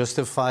you can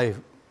justify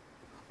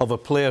of a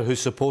player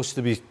who's supposed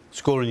to be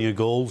scoring your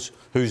goals,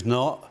 who's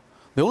not,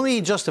 the only way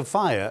you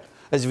justify it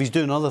is if he's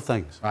doing other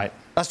things. Right.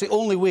 That's the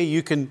only way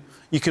you can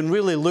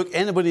really look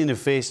anybody in the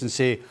face and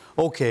say,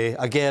 OK,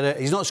 I get it,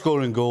 he's not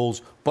scoring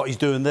goals, but he's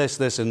doing this,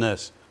 this and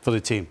this for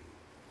the team.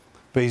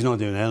 But he's not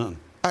doing anything.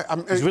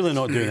 He's really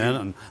not doing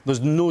anything. There's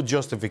no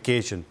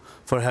justification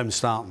for him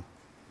starting.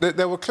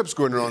 There were clips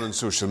going around on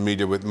social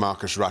media with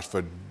Marcus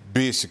Rashford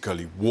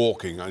basically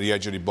walking on the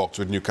edge of the box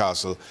with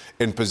Newcastle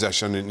in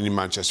possession in the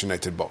Manchester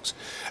United box.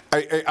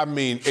 I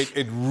mean,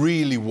 it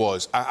really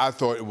was. I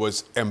thought it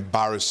was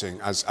embarrassing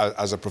as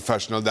a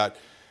professional that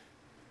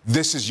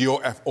this is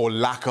your or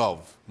lack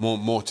of,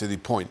 more to the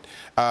point.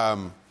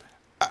 I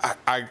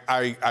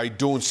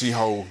don't see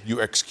how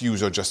you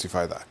excuse or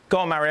justify that. Go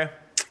on, Mario.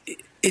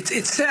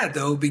 It's sad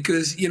though,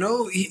 because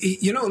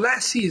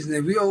last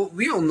season we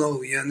all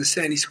know, you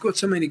understand, he scored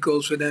so many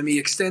goals for them, he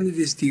extended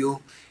his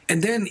deal,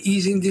 and then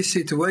he's in this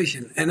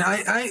situation. And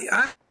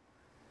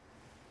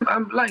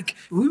I'm like,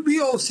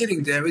 we all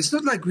sitting there. It's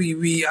not like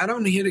I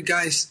don't hear the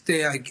guys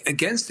stay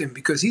against him,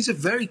 because he's a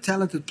very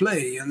talented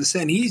player, you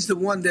understand? He's the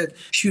one that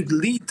should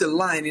lead the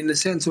line in the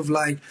sense of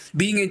like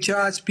being in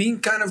charge, being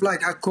kind of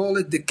like, I call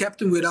it the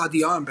captain without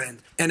the armband.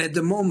 And at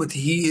the moment,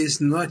 he is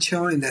not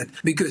showing that,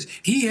 because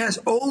he has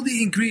all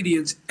the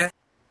ingredients as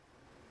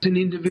an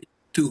individual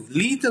to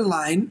lead the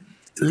line,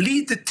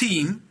 lead the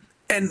team,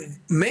 and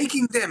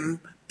making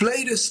them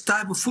play this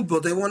type of football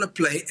they want to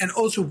play, and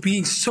also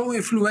being so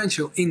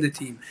influential in the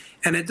team.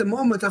 And at the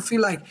moment, I feel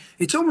like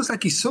it's almost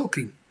like he's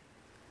sulking.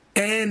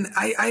 And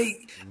I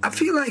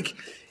feel like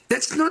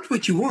that's not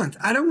what you want.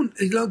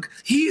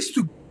 He is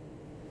too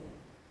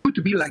good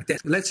to be like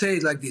that. Let's say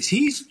it like this.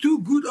 He's too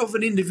good of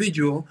an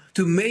individual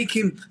to make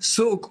him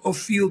sulk or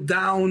feel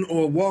down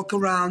or walk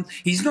around.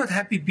 He's not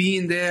happy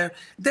being there.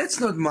 That's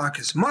not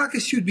Marcus.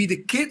 Marcus should be the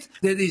kid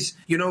that is,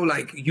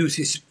 use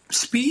his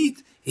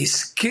speed, his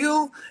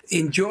skill,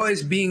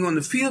 enjoys being on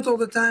the field all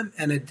the time.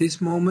 And at this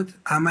moment,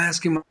 I'm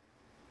asking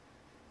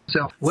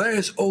myself, where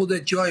is all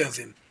that joy of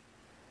him?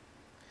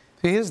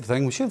 See, here's the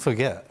thing, we shouldn't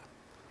forget.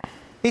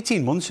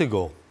 18 months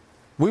ago,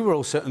 we were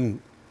all sitting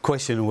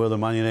questioning whether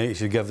Man United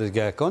should give this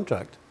guy a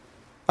contract.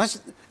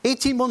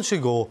 18 months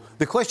ago,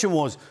 the question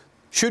was,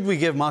 should we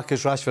give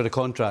Marcus Rashford a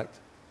contract?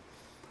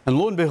 And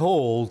lo and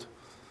behold,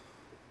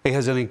 he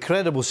has an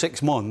incredible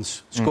 6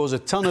 months, scores a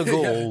ton of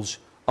goals,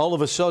 all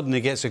of a sudden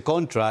he gets a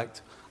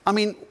contract. I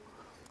mean,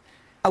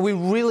 are we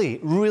really,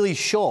 really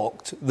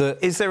shocked that...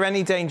 Is there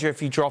any danger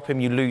if you drop him,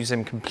 you lose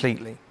him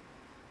completely?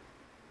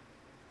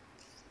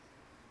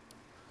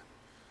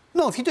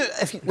 No,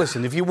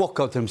 listen, if you walk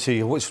up to him and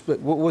say,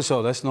 what's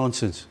all this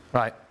nonsense?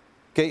 Right.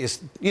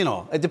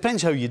 It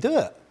depends how you do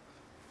it.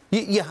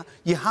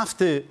 You have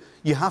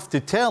to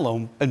tell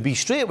him and be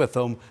straight with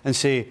him and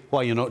say,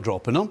 why you're not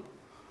dropping him.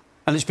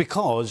 And it's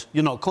because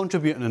you're not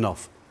contributing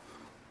enough.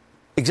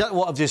 Exactly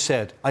what I've just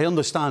said. I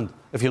understand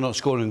if you're not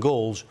scoring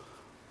goals,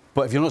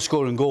 but if you're not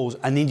scoring goals,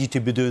 I need you to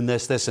be doing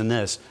this, this and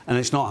this, and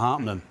it's not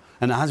happening.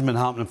 And it hasn't been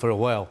happening for a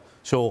while.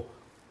 So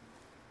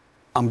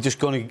I'm just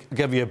going to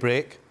give you a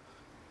break.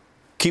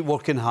 Keep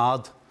working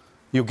hard.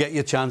 You'll get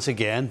your chance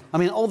again. I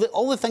mean, all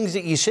the things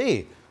that you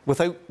say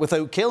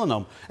without killing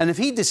him. And if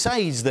he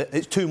decides that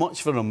it's too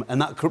much for him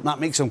and that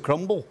makes him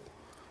crumble,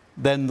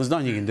 then there's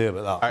nothing you can do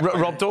about that.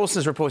 Rob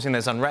Dawson's reporting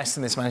there's unrest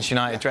in this Manchester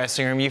United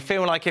dressing room. You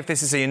feel like if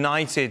this is a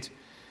United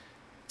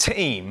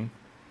team,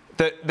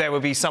 that there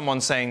would be someone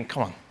saying,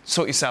 come on,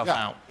 sort yourself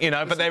out, you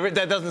know, but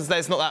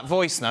there's not that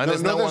voice now.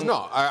 There's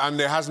not, and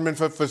there hasn't been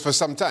for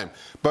some time.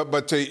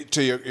 But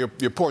to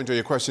your point or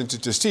your question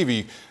to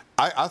Stevie,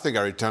 I think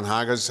Erik ten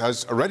Hag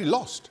has already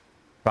lost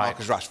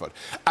Marcus Rashford.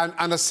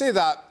 And I say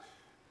that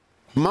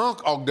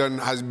Mark Ogden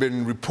has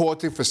been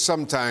reporting for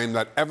some time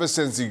that ever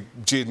since the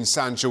Jadon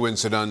Sancho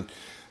incident,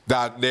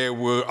 that there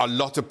were a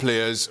lot of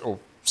players, or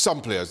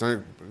some players,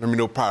 let me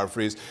know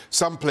paraphrase,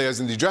 some players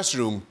in the dressing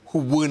room who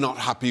were not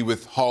happy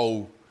with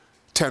how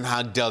Ten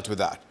Hag dealt with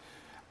that.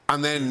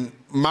 And then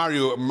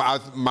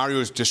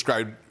Mario's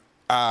described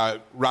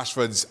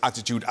Rashford's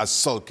attitude as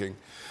sulking.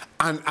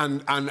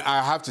 And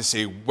I have to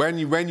say, when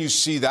you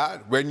see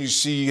that, when you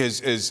see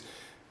his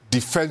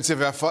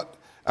defensive effort,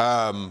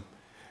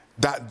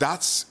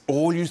 that's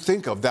all you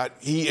think of, that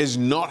he is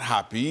not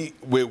happy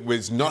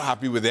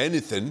with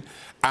anything,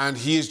 and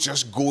he is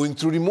just going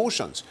through the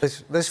motions.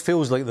 This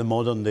feels like the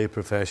modern day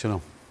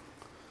professional,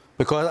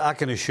 because I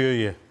can assure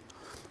you,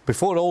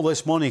 before all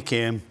this money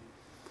came,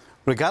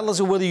 regardless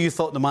of whether you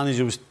thought the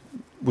manager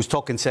was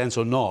talking sense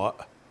or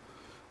not,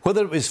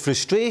 whether it was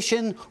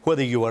frustration,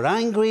 whether you were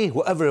angry,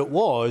 whatever it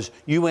was,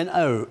 you went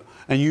out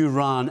and you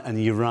ran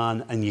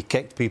and you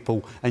kicked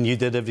people and you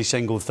did every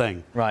single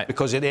thing. Right.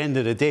 Because at the end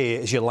of the day,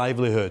 it's your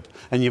livelihood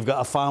and you've got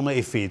a family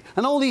to feed.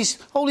 And all these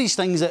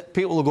things that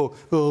people will go,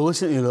 oh,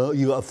 listen to that,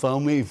 you got a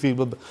family to feed.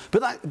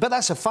 But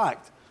that's a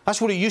fact.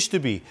 That's what it used to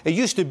be. It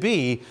used to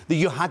be that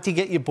you had to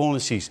get your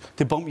bonuses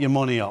to bump your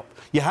money up.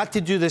 You had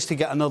to do this to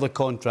get another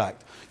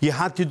contract. You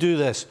had to do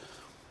this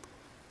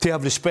to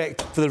have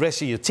respect for the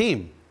rest of your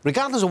team,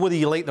 regardless of whether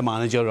you like the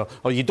manager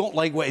or you don't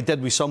like what he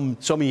did with some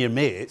of your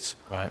mates.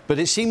 Right. But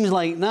it seems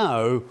like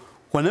now,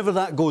 whenever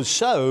that goes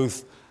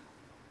south,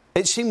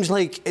 it seems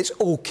like it's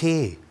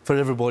okay for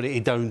everybody to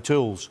down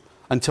tools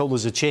until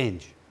there's a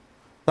change.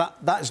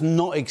 That's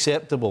not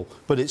acceptable.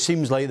 But it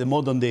seems like the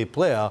modern day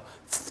player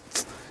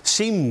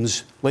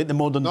seems like the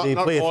modern day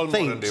player not all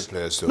thinks. Modern day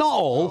players do. Not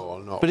all,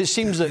 no. But it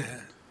seems that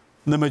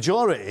the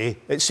majority,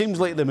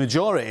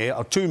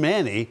 or too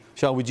many,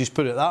 shall we just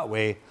put it that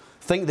way,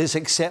 think that it's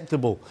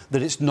acceptable,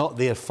 that it's not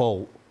their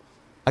fault.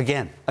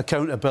 Again,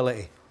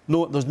 accountability.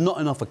 No, there's not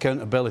enough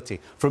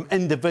accountability from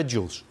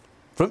individuals.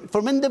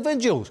 From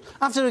individuals.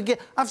 After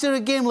a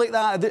game like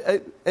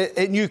that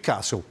at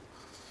Newcastle,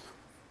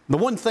 the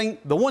one thing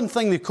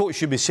the coach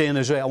should be saying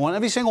is, right, I want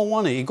every single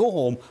one of you to go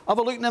home, have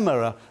a look in the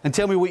mirror and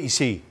tell me what you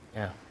see.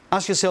 Yeah.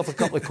 Ask yourself a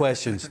couple of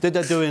questions. Did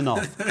I do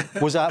enough?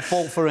 Was I at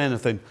fault for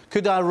anything?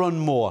 Could I run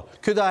more?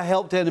 Could I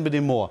help anybody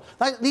more?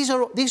 These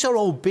are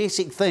all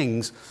basic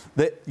things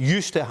that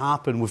used to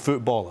happen with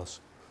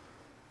footballers.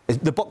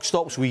 The buck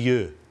stops with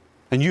you,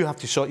 and you have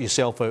to sort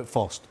yourself out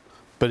first.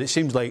 But it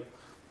seems like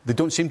they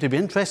don't seem to be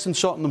interested in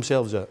sorting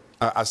themselves out.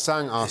 I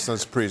sang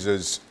Arsenal's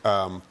praises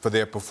for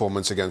their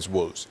performance against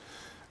Wolves.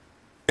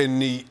 In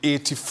the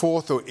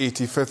 84th or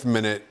 85th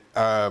minute,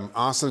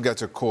 Arsenal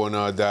gets a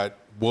corner that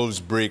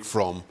Wolves break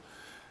from.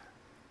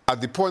 At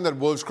the point that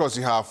Wolves cross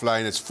the half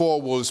line, it's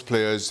 4 Wolves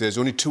players. There's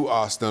only 2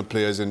 Arsenal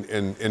players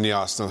in the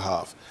Arsenal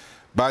half.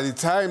 By the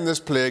time this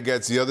player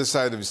gets the other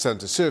side of the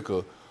centre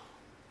circle,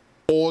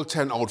 all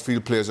 10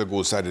 outfield players are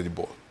goal side of the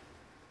ball.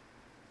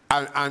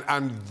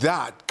 And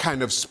that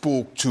kind of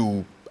spoke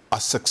to a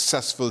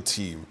successful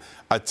team,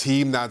 a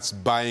team that's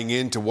buying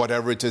into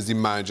whatever it is the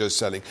manager is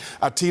selling,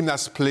 a team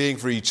that's playing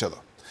for each other.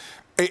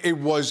 It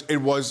was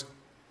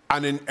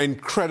an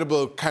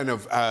incredible kind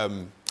of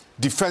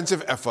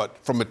defensive effort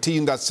from a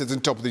team that sits on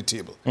top of the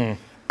table.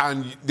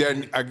 And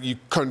then you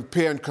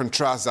compare and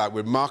contrast that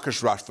with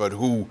Marcus Rashford,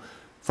 who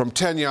from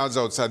 10 yards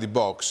outside the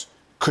box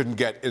couldn't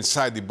get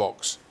inside the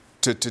box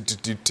to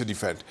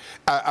defend.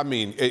 I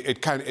mean,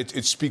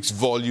 it speaks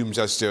volumes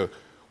as to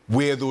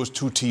where those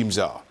two teams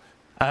are.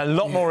 A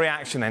lot more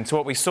reaction then to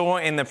what we saw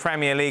in the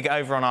Premier League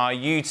over on our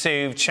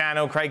YouTube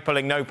channel. Craig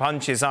pulling no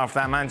punches after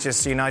that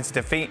Manchester United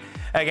defeat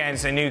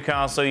against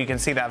Newcastle. You can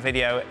see that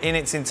video in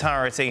its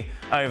entirety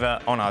over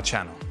on our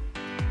channel.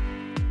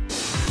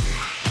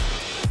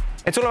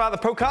 It's all about the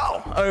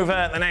Pokal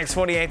over the next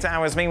 48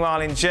 hours.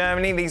 Meanwhile, in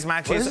Germany, these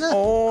matches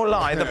all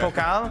live. The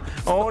Pokal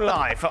all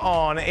live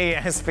on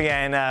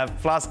ESPN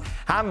Plus.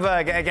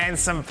 Hamburg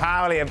against St.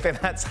 Pauli.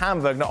 That's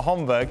Hamburg, not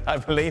Homburg, I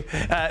believe.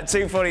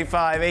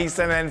 2:45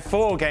 Eastern, and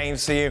 4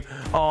 games for you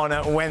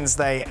on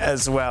Wednesday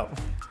as well.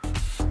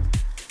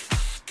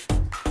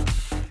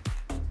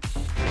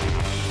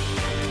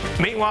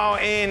 Meanwhile,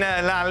 in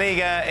La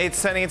Liga,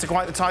 it's turning into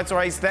quite the title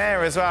race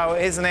there as well,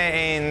 isn't it,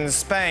 in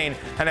Spain?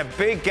 And a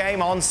big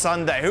game on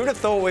Sunday. Who'd have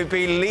thought we'd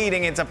be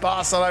leading into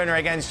Barcelona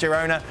against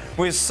Girona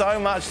with so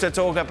much to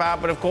talk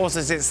about? But of course,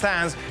 as it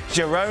stands,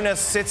 Girona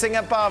sitting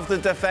above the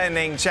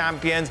defending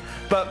champions.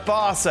 But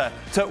Barca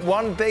took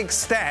one big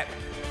step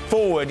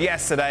forward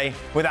yesterday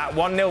with that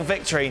 1-0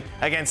 victory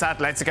against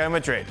Atletico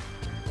Madrid.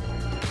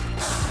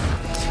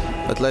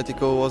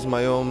 Atletico was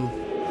my home.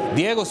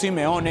 Diego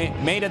Simeone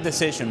made a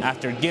decision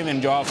after giving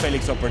Joao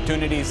Felix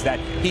opportunities that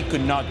he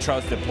could not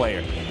trust the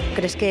player.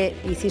 ¿Crees que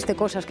hiciste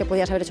cosas que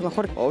podías haber hecho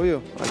mejor?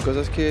 Obvio, hay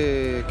cosas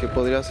que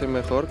podría hacer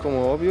mejor,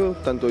 como obvio,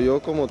 tanto yo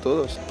como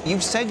todos.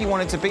 You've said you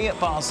wanted to be at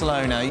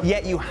Barcelona,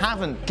 yet you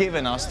haven't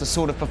given us the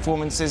sort of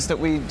performances that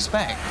we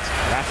expect.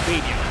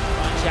 Rafinha,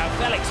 Joao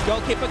Felix,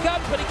 goalkeeper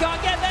comes, but he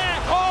can't get there.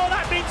 Oh,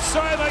 that means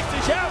so much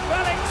to Joao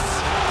Felix.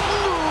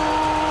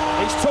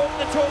 He's talked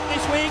the talk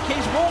this week,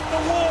 he's walked the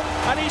walk,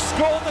 and he's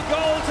scored the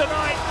goal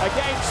tonight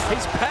against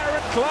his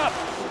parent club.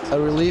 A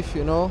relief,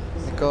 you know,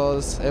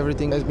 because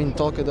everything has been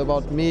talked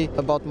about me,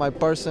 about my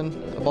person,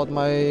 about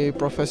my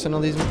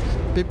professionalism.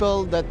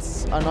 People that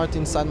are not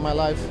inside my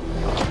life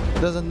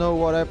doesn't know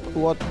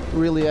what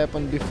really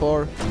happened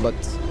before, but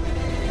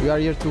we are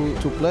here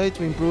to play,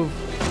 to improve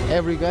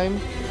every game,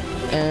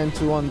 and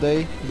to one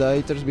day the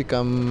haters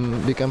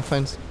become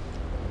fans.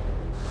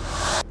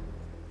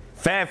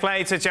 Fair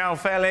play to Joao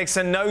Felix,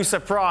 and no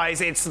surprise,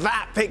 it's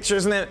that picture,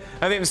 isn't it,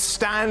 of him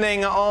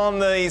standing on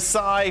the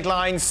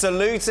sideline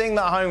saluting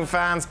the home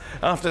fans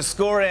after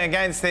scoring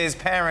against his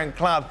parent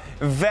club,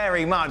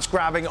 very much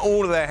grabbing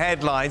all of the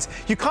headlines.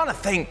 You kind of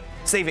think,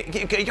 Steve,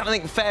 you kind of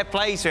think fair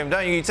play to him,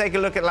 don't you? You take a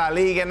look at La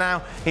Liga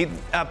now,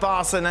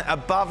 Barcelona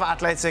above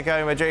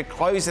Atletico Madrid,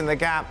 closing the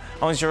gap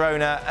on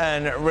Girona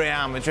and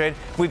Real Madrid.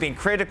 We've been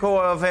critical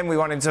of him, we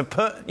want him to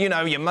put, you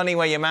know, your money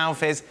where your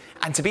mouth is,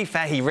 and to be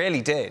fair, he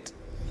really did.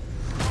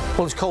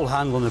 Well, it's called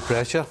handling the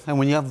pressure, and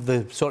when you have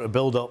the sort of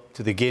build-up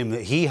to the game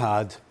that he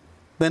had,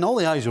 then all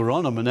the eyes were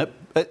on him, and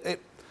it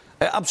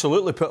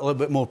absolutely put a little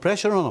bit more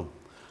pressure on him.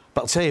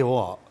 But I'll tell you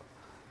what,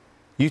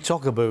 you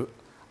talk about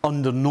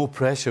under no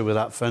pressure with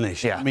that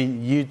finish. Yeah. I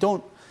mean, you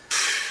don't...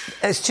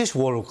 It's just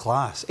world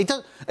class.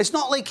 It's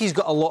not like he's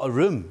got a lot of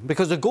room,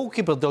 because the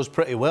goalkeeper does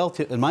pretty well,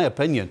 in my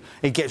opinion.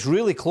 He gets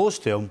really close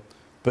to him,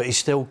 but he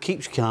still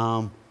keeps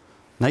calm.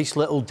 Nice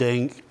little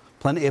dink,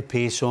 plenty of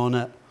pace on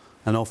it.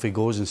 And off he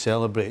goes and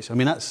celebrates. I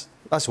mean, that's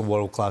a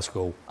world-class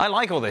goal. I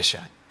like all this,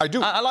 Shaq. I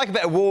do. I like a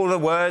bit of war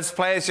of words.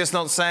 Players just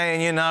not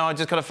saying, you know, I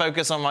just got to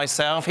focus on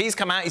myself. He's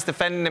come out, he's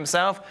defending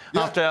himself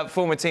after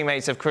former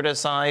teammates have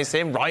criticised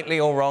him, rightly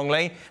or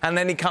wrongly, and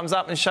then he comes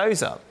up and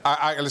shows up.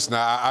 Listen,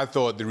 I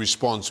thought the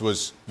response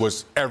was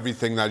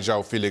everything that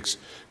Joao Felix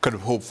could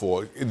have hoped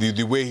for.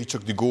 The way he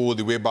took the goal,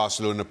 the way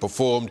Barcelona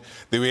performed,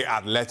 the way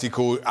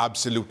Atletico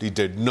absolutely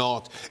did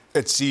not.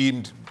 It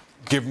seemed,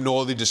 given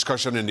all the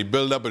discussion and the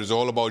build-up, it was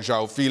all about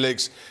Joao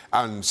Felix,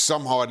 and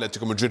somehow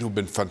Atletico Madrid, who've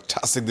been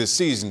fantastic this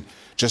season,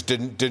 just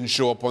didn't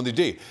show up on the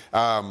day.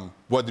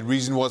 What the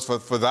reason was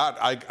for that,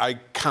 I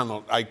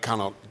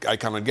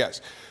cannot guess.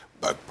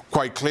 But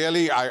quite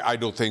clearly, I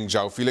don't think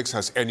Joao Felix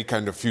has any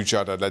kind of future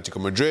at Atletico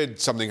Madrid.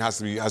 Something has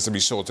to be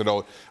sorted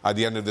out at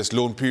the end of this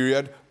loan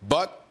period.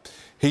 But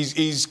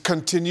He's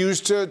continues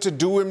to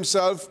do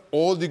himself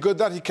all the good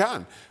that he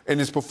can in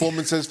his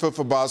performances for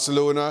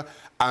Barcelona,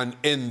 and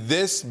in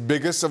this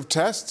biggest of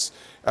tests,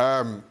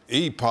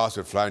 he passed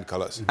with flying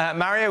colours.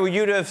 Mario, would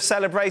you have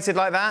celebrated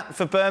like that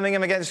for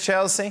Birmingham against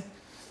Chelsea?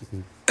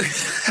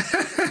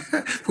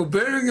 For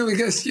Birmingham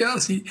against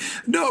Chelsea?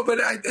 No, but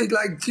I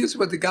like just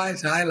what the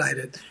guys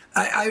highlighted.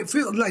 I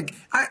feel like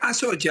I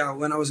saw Joao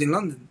when I was in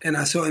London, and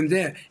I saw him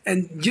there.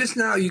 And just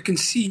now you can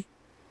see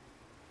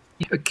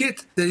a kid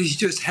that is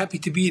just happy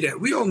to be there.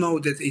 We all know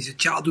that his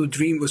childhood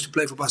dream was to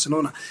play for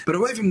Barcelona. But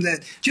away from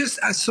that, just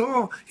I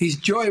saw his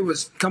joy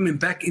was coming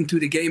back into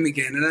the game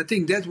again. And I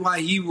think that's why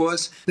he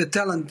was the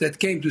talent that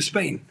came to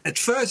Spain. At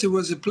first, it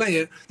was a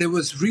player that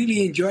was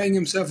really enjoying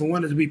himself and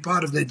wanted to be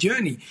part of that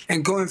journey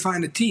and go and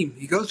find a team.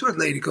 He goes to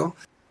Atletico.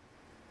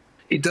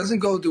 It doesn't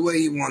go the way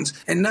he wants.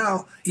 And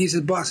now he's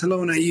at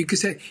Barcelona. You could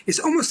say it's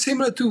almost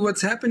similar to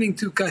what's happening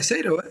to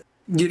Caicedo.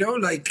 You know,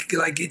 like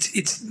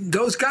it's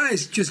those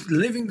guys just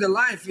living the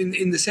life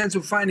in the sense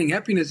of finding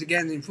happiness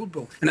again in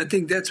football. And I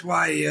think that's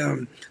why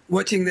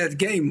watching that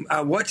game,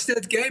 I watched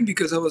that game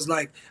because I was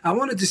like, I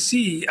wanted to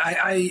see.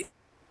 I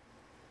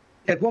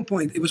at one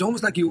point, it was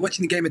almost like you were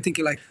watching the game and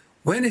thinking like,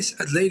 when is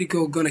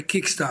Atletico going to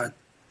kickstart?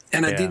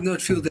 And I did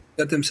not feel that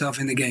they got themselves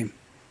in the game.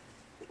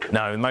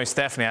 No, most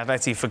definitely.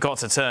 Atleti forgot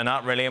to turn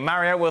up, really. And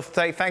Mario, we'll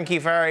say thank you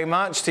very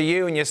much to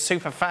you and your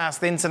super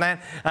fast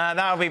internet.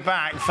 That'll be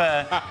back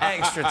for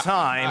extra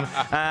time.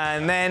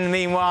 And then,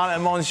 meanwhile,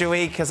 at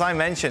Montjuic, as I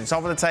mentioned,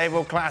 top of the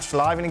table clash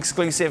live and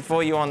exclusive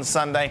for you on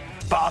Sunday.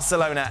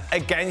 Barcelona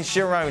against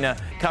Girona.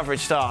 Coverage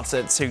starts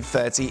at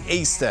 2:30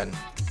 Eastern.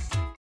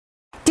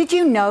 Did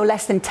you know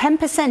less than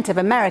 10% of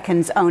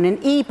Americans own an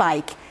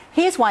e-bike?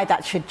 Here's why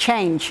that should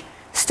change.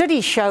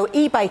 Studies show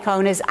e-bike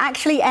owners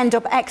actually end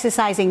up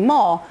exercising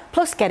more,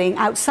 plus getting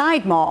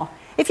outside more.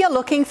 If you're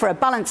looking for a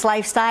balanced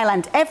lifestyle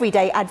and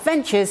everyday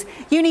adventures,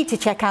 you need to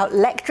check out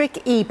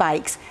Lectric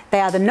e-bikes. They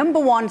are the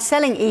 #1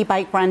 selling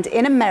e-bike brand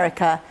in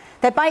America.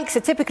 Their bikes are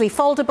typically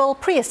foldable,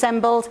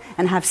 pre-assembled,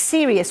 and have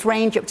serious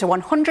range up to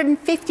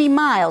 150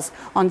 miles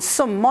on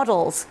some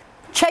models.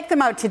 Check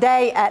them out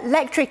today at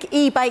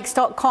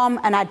lectricebikes.com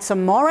and add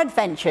some more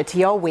adventure to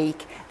your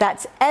week.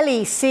 That's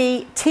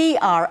LECTRIC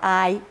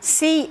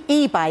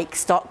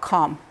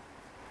ebikes.com.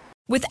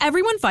 With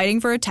everyone fighting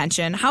for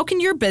attention, how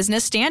can your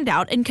business stand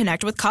out and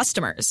connect with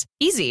customers?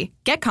 Easy.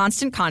 Get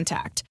Constant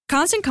Contact.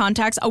 Constant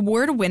Contact's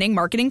award-winning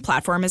marketing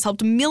platform has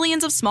helped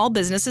millions of small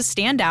businesses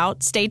stand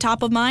out, stay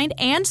top of mind,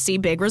 and see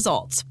big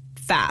results.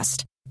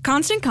 Fast.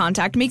 Constant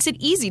Contact makes it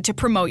easy to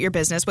promote your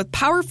business with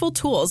powerful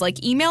tools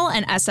like email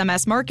and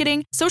SMS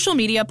marketing, social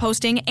media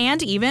posting,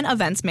 and even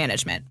events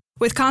management.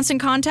 With Constant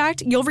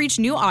Contact, you'll reach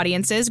new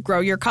audiences, grow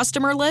your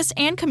customer list,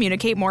 and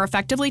communicate more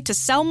effectively to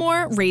sell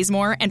more, raise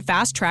more, and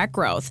fast-track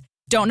growth.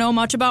 Don't know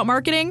much about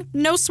marketing?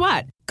 No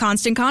sweat.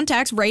 Constant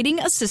Contact's writing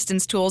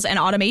assistance tools and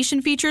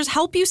automation features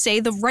help you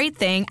say the right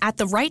thing at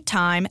the right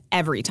time,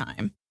 every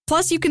time.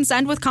 Plus, you can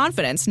send with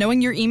confidence,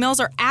 knowing your emails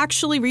are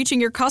actually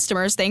reaching your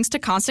customers thanks to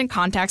Constant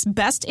Contact's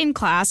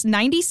best-in-class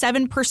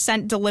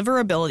 97%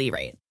 deliverability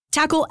rate.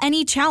 Tackle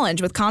any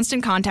challenge with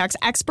Constant Contact's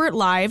expert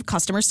live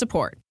customer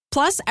support.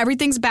 Plus,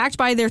 everything's backed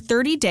by their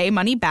 30-day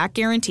money-back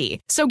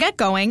guarantee. So get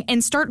going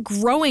and start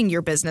growing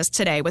your business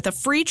today with a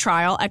free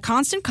trial at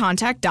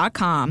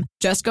ConstantContact.com.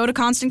 Just go to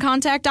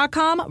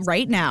ConstantContact.com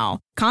right now.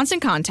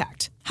 Constant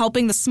Contact,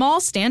 helping the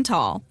small stand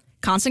tall.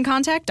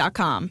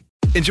 ConstantContact.com.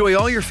 Enjoy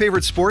all your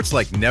favorite sports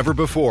like never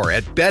before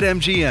at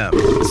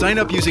BetMGM. Sign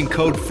up using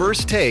code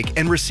FIRSTTAKE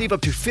and receive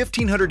up to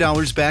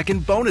 $1,500 back in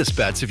bonus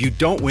bets if you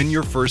don't win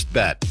your first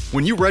bet.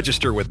 When you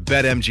register with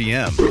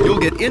BetMGM, you'll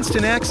get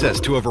instant access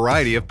to a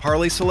variety of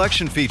parlay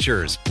selection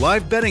features,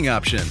 live betting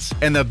options,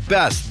 and the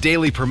best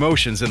daily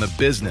promotions in the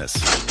business.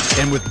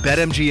 And with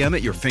BetMGM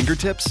at your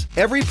fingertips,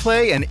 every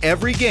play and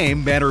every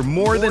game matter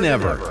more than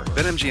ever.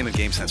 BetMGM and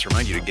GameSense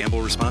remind you to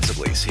gamble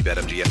responsibly. See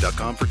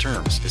BetMGM.com for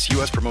terms. This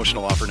U.S.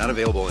 promotional offer not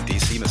available in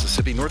D.C.,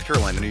 Mississippi, North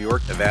Carolina, New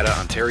York, Nevada,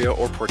 Ontario,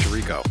 or Puerto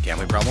Rico.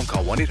 Gambling problem?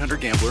 Call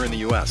 1-800-GAMBLER in the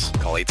U.S.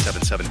 Call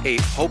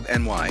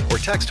 877-8-HOPE-NY or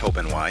text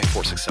HOPE-NY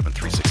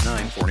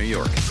 467-369 for New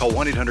York. Call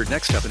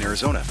 1-800-NEXT-STEP in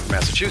Arizona. For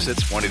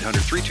Massachusetts,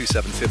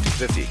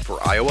 1-800-327-5050.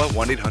 For Iowa,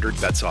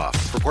 1-800-BETS-OFF.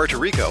 For Puerto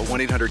Rico,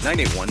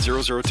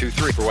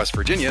 1-800-981-0023. For West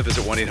Virginia,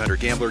 visit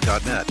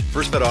 1-800-GAMBLER.net.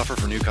 First bet offer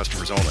for new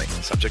customers only.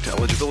 Subject to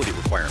eligibility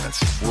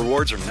requirements.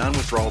 Rewards are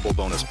non-withdrawable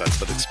bonus bets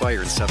that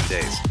expire in 7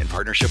 days. In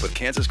partnership with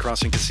Kansas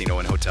Crossing Casino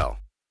and Hotel.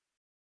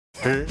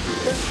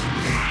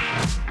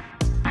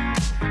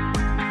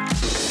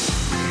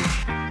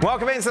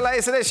 Welcome into the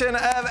latest edition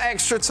of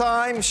Extra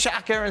Time.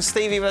 Shaka and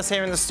Stevie with us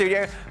here in the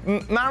studio.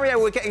 Mario,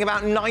 we're getting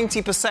about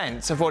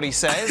 90% of what he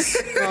says,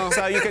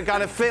 so you can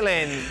kind of fill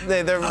in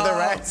the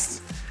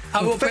rest.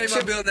 I will pay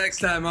my bill next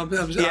time. I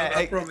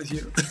promise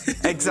you.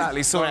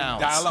 Exactly. So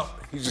dial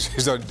up.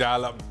 He's on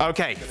dial up.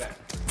 Okay.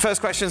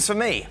 First question's for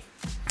me.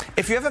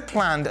 If you ever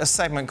planned a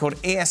segment called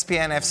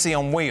ESPN FC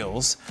on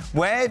Wheels,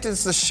 where do you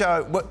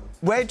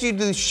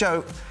do the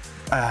show?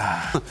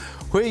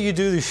 Where you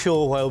do the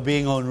show while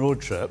being on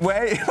road trip? Come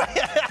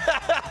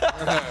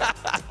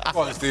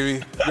on,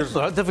 Stevie. It's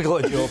not a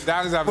difficult job.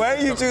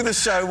 Where you do the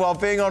show while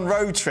being on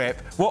road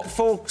trip, what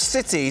 4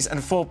 cities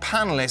and 4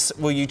 panellists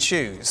will you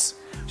choose?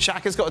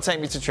 Shaka's got to take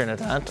me to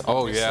Trinidad,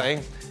 obviously. Oh,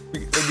 yeah.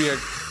 It'd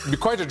be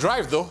quite a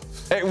drive, though.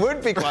 It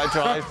would be quite a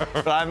drive,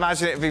 but I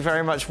imagine it'd be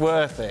very much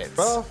worth it.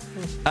 Well,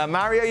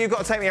 Mario, you've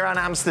got to take me around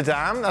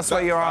Amsterdam. That's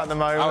where you are at the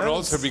moment. That would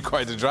also be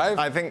quite a drive.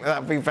 I think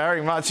that'd be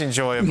very much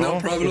enjoyable. No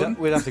problem.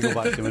 We'd have to go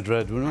back to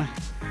Madrid, wouldn't we?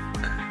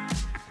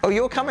 Oh,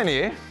 you're coming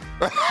here?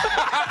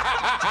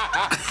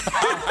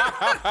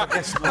 I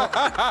guess not.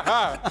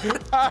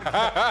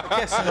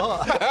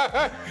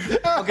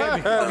 I'll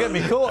get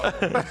me caught.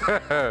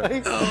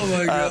 Oh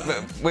my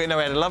God! We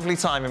had a lovely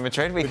time in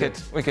Madrid. We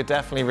could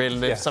definitely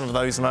relive some of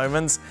those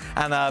moments.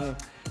 And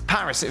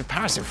Paris with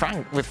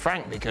Frank would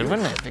be good,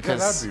 wouldn't it?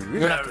 Because you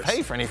wouldn't have to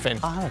pay for anything.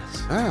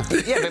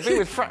 Yeah, but be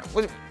with Frank.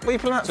 What you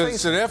pronounce?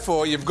 So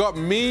therefore, you've got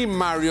me,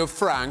 Mario,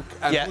 Frank,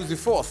 and who's the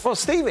fourth? Well,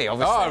 Stevie,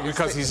 obviously. Oh,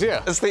 because he's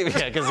here. Stevie,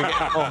 yeah, because he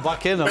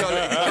back in.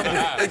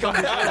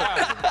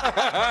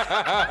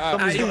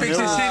 He picks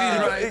his cities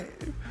right.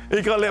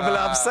 He got a little bit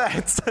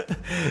upset.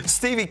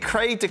 Stevie,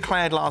 Craig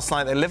declared last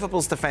night that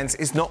Liverpool's defence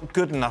is not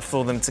good enough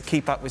for them to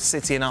keep up with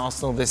City and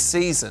Arsenal this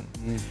season.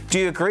 Do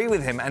you agree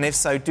with him? And if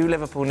so, do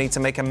Liverpool need to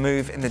make a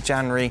move in the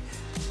January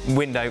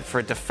window for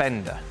a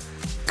defender?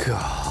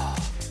 God.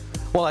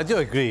 Well, I do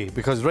agree,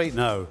 because right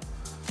now,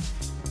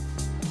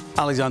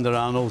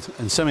 Alexander-Arnold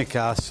and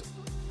Tsimikas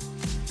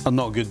are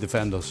not good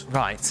defenders.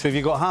 Right. So if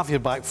you've got half your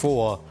back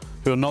 4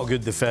 who are not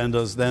good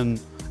defenders, then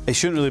it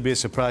shouldn't really be a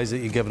surprise that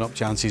you're giving up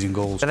chances and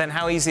goals. But then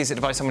how easy is it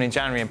to buy someone in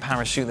January and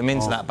parachute them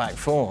into that back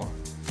 4?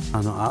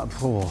 I know.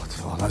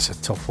 That's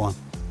a tough one.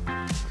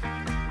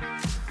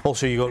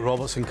 Also, you got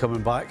Robertson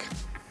coming back.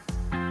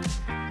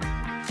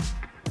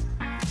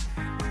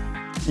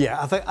 Yeah,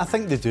 I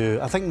think they do.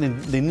 I think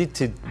they need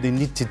to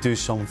do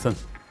something.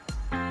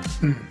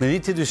 They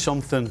need to do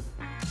something.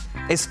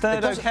 Is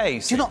third okay?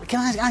 Do you know? Can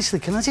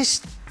I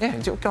just? Yeah,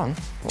 go on. Do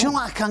you know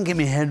what I can't get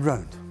my head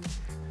round?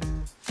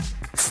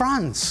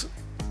 France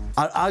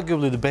are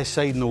arguably the best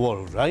side in the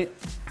world, right?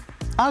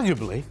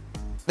 Arguably.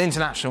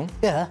 International.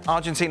 Yeah.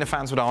 Argentina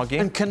fans would argue.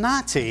 And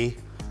Konate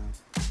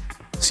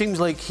seems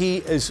like he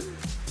is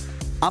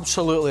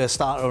absolutely a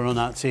starter on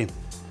that team.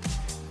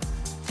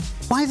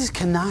 Why does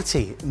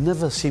Kanati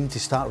never seem to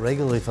start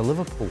regularly for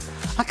Liverpool?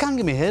 I can't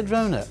get my head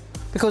around it.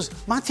 Because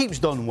Matip's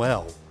done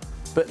well,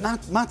 but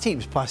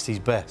Matip's past his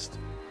best.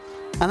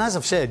 And as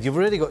I've said, you've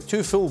already got two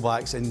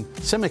fullbacks in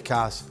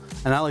Tsimikas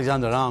and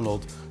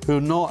Alexander-Arnold who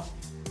are not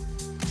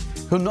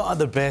at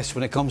their best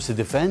when it comes to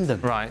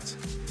defending. Right.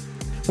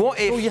 What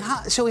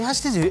if? So he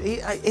has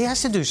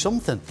to do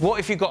something. What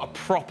if you've got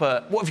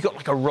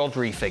like a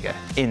Rodri figure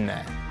in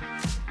there?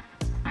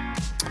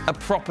 A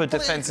proper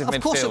defensive midfield.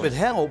 Of course it would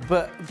help,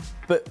 but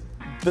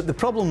the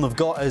problem they've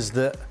got is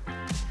that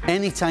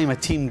any time a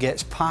team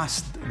gets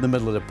past the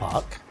middle of the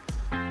park,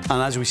 and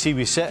as we see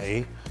with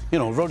City,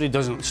 Rodri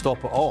doesn't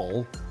stop at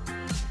all,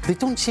 they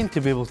don't seem to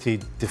be able to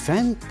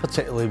defend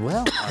particularly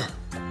well.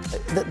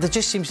 There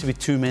just seems to be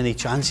too many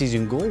chances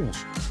and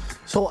goals.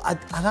 So I'd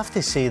have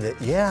to say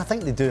that, I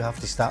think they do have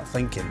to start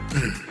thinking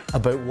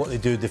about what they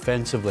do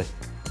defensively.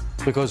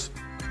 Because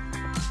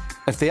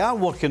if they are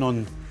working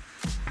on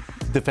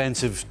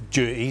defensive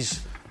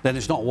duties, then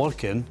it's not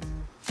working.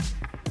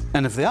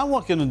 And if they are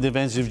working on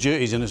defensive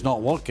duties and it's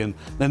not working,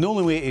 then the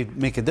only way to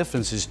make a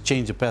difference is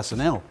change the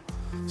personnel.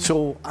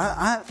 So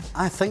I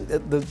think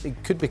that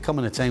it could be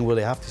coming a time where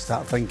they have to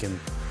start thinking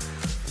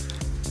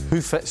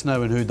who fits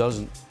now and who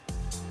doesn't.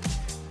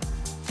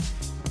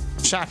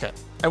 Xhaka,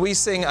 are we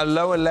seeing a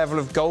lower level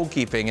of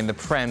goalkeeping in the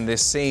Prem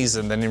this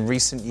season than in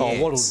recent years?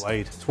 Oh,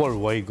 worldwide. It's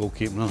worldwide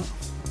goalkeeping, isn't it?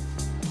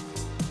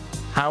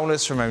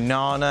 Howlers from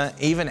Onana,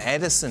 even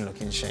Edison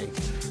looking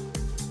shaky.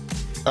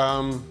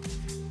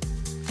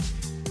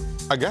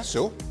 I guess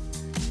so.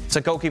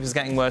 So goalkeepers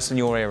getting worse than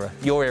your era.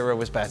 Your era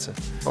was better.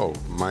 Oh,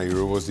 my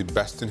era was the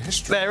best in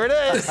history. There it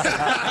is.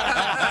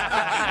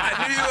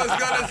 I knew you was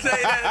going to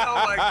say that.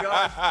 Oh my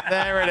God.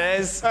 There it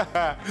is.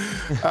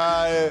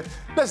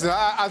 Listen,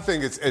 I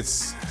think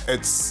it's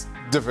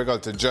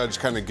difficult to judge,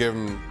 kind of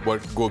given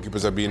what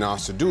goalkeepers are being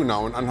asked to do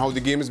now and how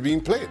the game is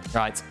being played.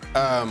 Right.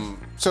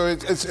 So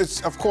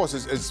it's of course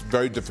it's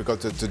very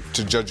difficult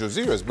to judge those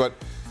eras, but.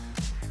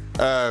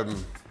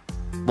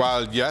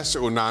 While, yes,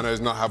 Onana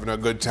is not having a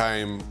good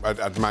time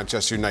at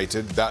Manchester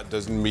United, that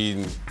doesn't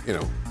mean,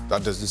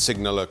 that doesn't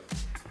signal a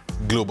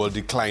global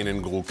decline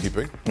in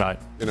goalkeeping. Right.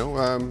 He's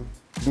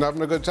not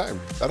having a good time.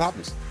 That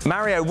happens.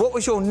 Mario, what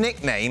was your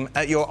nickname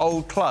at your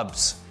old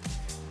clubs?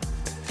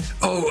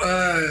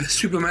 Oh,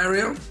 Super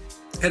Mario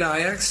at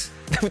Ajax.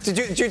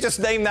 Did you just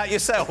name that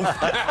yourself?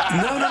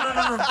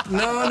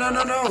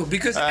 No.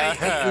 Because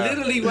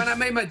literally, when I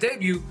made my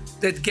debut,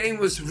 that game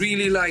was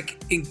really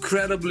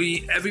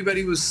incredibly.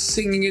 Everybody was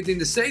singing it in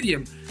the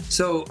stadium,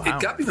 so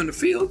It got me on the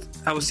field.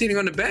 I was sitting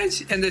on the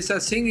bench, and they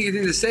started singing it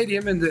in the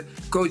stadium, and the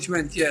coach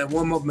went, "Yeah,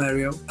 warm up,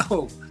 Mario."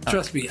 Oh,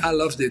 trust me, I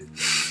loved it.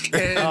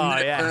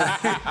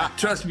 And,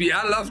 trust me,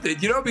 I loved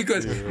it.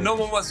 Because no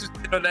one wants to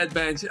sit on that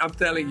bench. I'm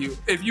telling you,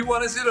 if you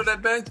want to sit on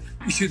that bench,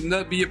 you should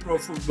not be a pro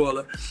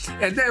footballer.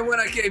 And then when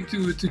I came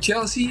to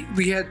Chelsea,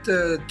 we had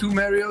two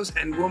Marios,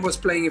 and one was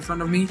playing in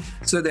front of me.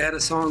 So they had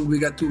a song, "We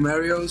Got Two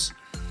Marios."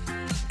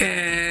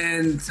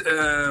 And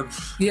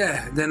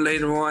then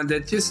later on,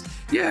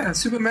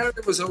 Super Mario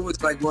was always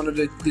one of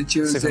the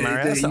tunes. Super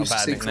Mario, that's not a bad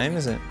sing. Nickname,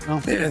 is it? Oh,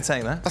 yeah.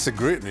 Take that. That's a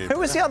great name. Who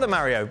was the other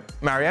Mario?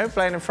 Mario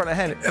playing in front of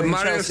him?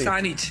 Mario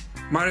Stanic.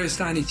 Mario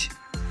Stanic.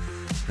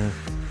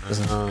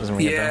 Doesn't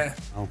ring a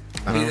bell.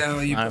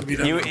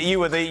 You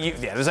were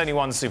there's only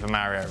one Super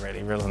Mario,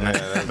 really, Mario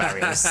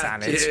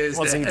Stanic.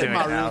 What's he doing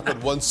now?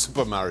 But one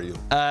Super Mario.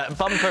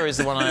 Bumper is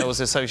the one I always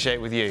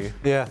associate with you.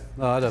 Yeah,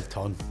 I'd have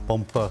ton.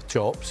 Bumper,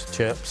 chops,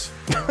 chips.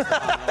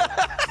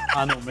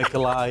 Hanno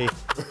Mikolai.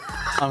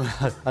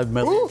 I'd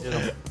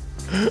millions.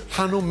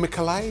 Hanno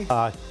Mikolai?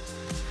 Aye.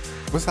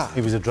 What's that?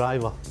 He was a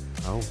driver.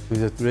 Oh. He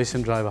was a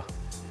racing driver.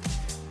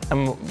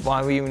 And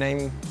why were you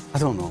named? I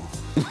don't know.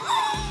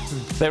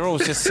 They're all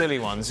just silly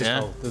ones,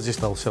 yeah? They're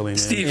just all silly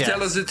names. Steve,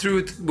 tell us the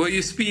truth. Were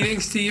you speeding,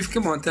 Steve?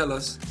 Come on, tell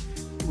us.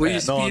 Were you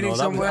speeding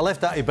somewhere? I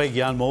left that to Big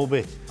Jan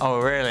Mulby.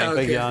 Oh, really?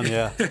 Big Jan,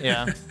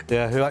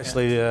 yeah. Who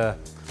actually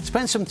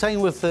spent some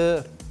time with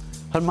Her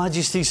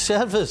Majesty's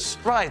service.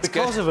 Right,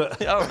 because of it.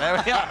 Oh,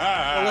 there we are.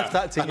 I left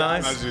that to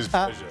Nice.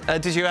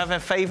 Did you have a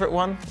favourite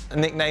one? A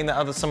nickname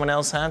that someone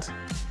else had?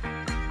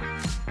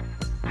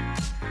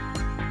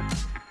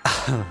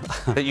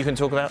 That you can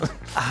talk about?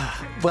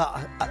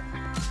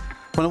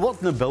 When I worked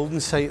in the building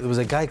site, there was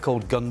a guy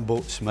called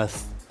Gunboat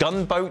Smith.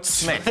 Gunboat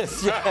Smith?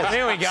 Yes.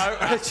 Here we go.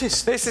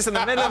 This is in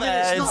the middle of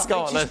there in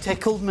Scotland. It just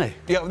tickled me.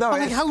 Yeah, no,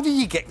 how do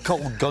you get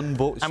called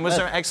Gunboat Smith? And was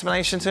there an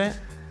explanation to it?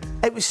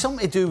 It was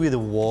something to do with the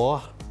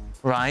war.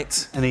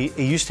 Right. And he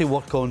used to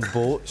work on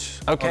boats.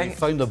 Okay. He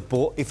found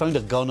a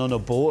gun on a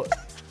boat.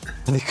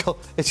 And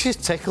it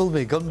just tickled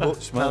me,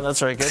 Gunboat Smith. Oh, that's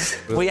very good.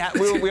 we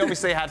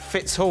obviously had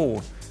Fitz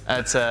Hall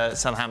at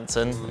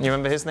Southampton. You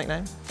remember his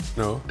nickname?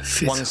 No.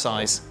 One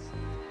Size.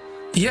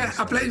 Yeah,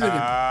 I played with him.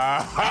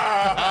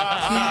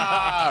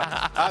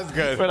 That's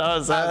good. When I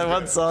was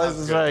One Size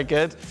was very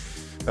good.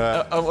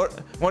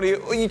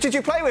 Did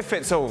you play with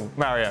Fitz Hall,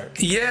 Mario?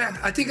 Yeah,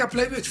 I think I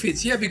played with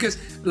Fitz. Yeah, because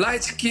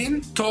light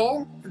skin,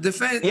 tall,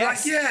 defense.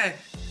 Yes.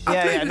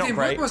 I played with him.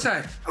 Great. What was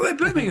I? I was at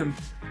Birmingham.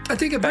 I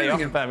think at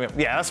Birmingham.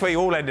 Yeah, that's where you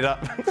all ended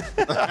up.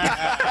 Look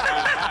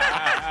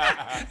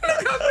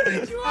how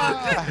good you are.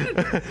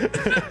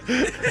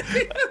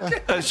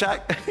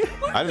 Shaq?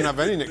 I didn't have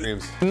any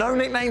nicknames. No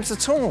nicknames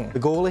at all? The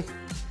goalie?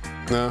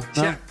 No.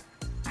 Shaq.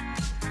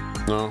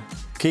 No.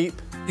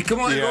 Keep?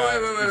 Come on,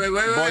 Yeah.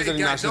 wait, Boys in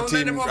the guys. national Don't let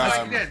team, him off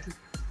like that.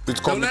 It's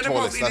called Don't the let him off.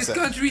 tallest, In that's this it.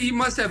 country, he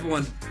must have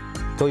one.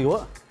 Tell you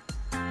what?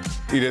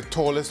 Either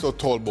tallest or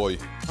tall boy.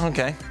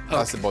 Okay.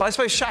 That's the But I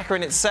suppose Shaka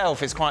in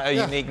itself is quite a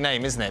unique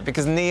name, isn't it?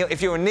 Because Neil,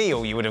 if you were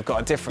Neil, you would have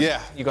got a different. Yeah.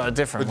 You got a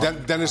different But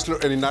one. Dennis, in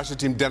the national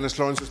team, Dennis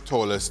Lawrence was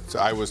tallest.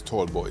 I was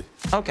tall boy.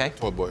 Okay.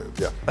 Tall boy,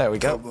 yeah. There we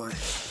go. Oh, boy.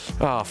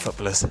 Oh,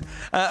 footballers.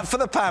 For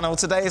the panel,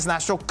 today is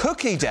National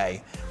Cookie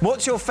Day.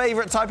 What's your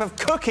favourite type of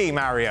cookie,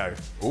 Mario?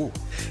 Ooh.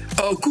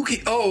 Oh,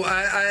 cookie. Oh,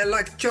 I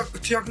like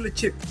chocolate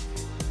chip.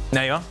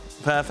 There you are.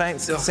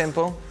 Perfect. Yeah.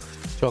 Simple.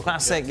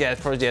 Classic. Yeah,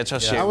 probably. Yeah,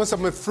 trust I you. want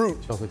some with fruit.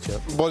 Chocolate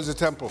chip. Boys the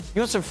temple.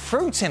 You want some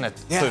fruit in a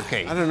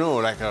cookie? I don't know,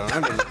 like I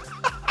don't know.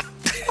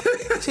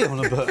 What's he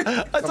on about?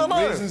 I don't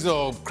know. Raisins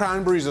or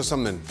cranberries or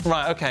something.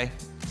 Right. Okay.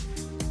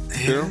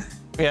 You know?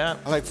 Yeah.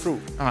 I like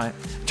fruit. All right.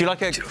 Do you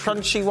like a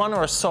crunchy one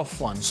or a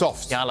soft one?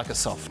 Soft. Yeah, I like a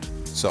soft.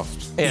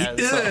 Soft. Yeah.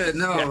 soft.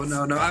 No.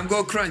 I'm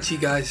going crunchy,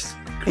 guys.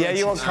 Yeah,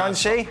 you want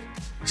crunchy?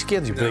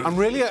 Scared you, big. I'm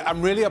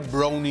really a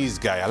brownies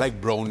guy. I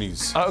like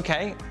brownies.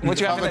 Okay.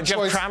 Would you If I have, have a do you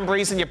have choice-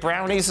 cranberries in your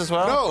brownies as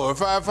well? No,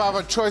 if I have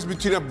a choice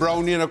between a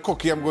brownie and a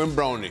cookie, I'm going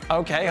brownie.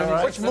 Okay, all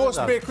right. Which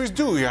most bakeries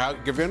do.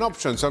 give you an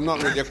option, so I'm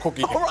not really a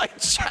cookie guy. All right,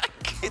 Jack.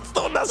 It's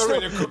not I'm not national.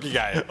 really a cookie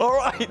guy. All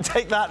right,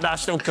 take that,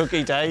 National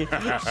Cookie Day.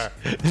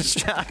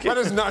 Jack. But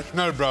it's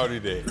National Brownie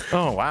Day.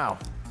 Oh, wow.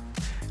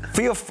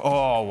 For your...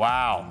 Oh,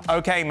 wow.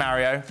 Okay,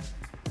 Mario.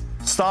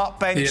 Start,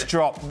 bench,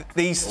 drop.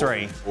 These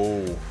three.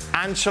 Oh.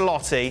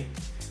 Ancelotti,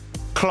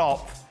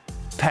 Klopp,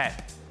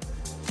 Pep.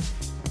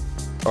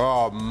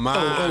 Oh,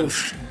 man.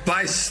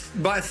 By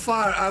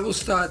far, I will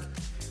start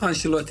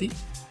Ancelotti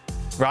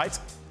Right?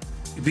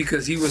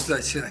 because he was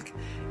that Shaq.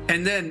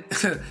 And then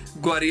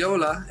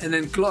Guardiola, and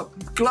then Klopp.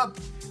 Klopp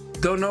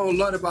don't know a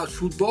lot about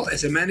football.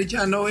 As a manager,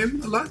 I know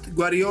him a lot.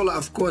 Guardiola,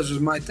 of course, was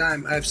my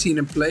time. I've seen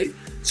him play,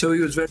 so he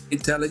was very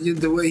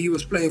intelligent the way he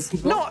was playing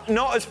football.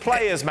 Not as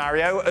players,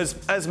 Mario,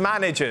 as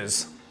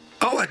managers.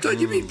 Oh, I thought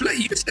you mean play.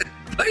 You said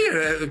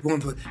player at one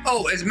point.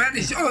 Oh, as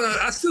manager. Oh, no,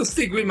 I still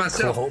stick with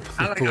myself.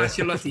 I like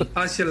Ancelotti.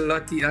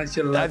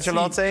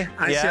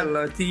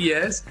 Ancelotti,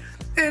 yes.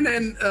 And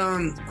then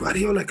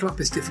Guardiola, Klopp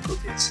is difficult,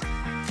 yes.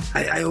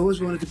 I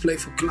always wanted to play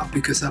for Klopp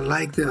because I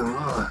like them.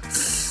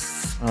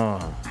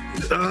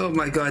 Oh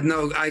my God,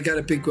 no, I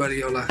gotta pick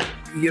Guardiola.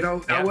 You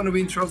know, I want to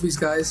win trophies,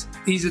 guys.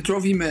 He's a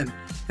trophy man.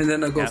 And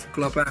then I go for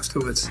Klopp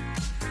afterwards.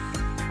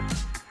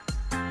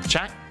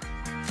 Jack?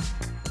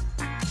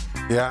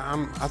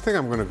 Yeah, I think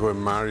I'm going to go with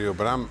Mario,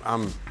 but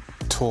I'm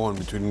torn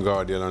between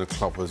Guardiola and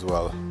Klopp as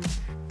well.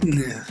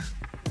 Yeah.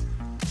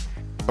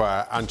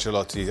 But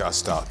Ancelotti, I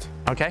start.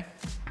 Okay.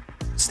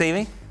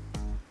 Stevie?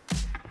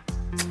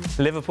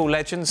 Liverpool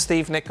legend,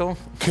 Steve Nicol.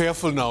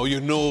 Careful now, you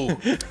know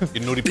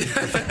the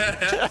people.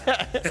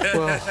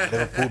 Well,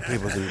 Liverpool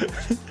people do.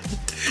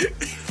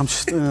 I'm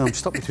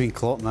stuck between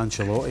Klopp and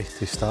Ancelotti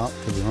to start,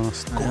 to be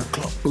honest. Go with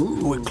Klopp.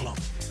 Go with Klopp.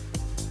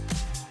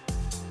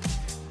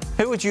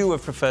 Who would you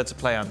have preferred to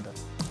play under?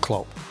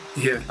 Klopp.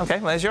 Yeah. Okay,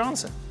 well, there's your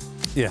answer.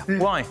 Yeah.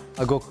 Why?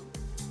 I go.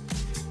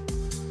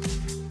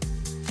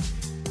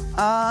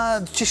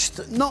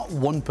 Just not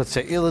one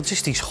particular.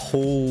 Just his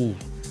whole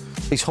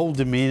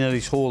demeanour,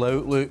 his whole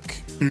outlook,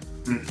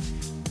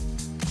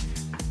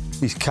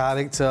 his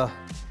character.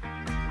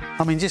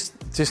 I mean, just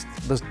there's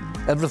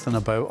everything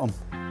about him.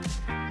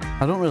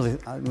 I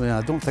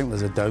don't think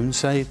there's a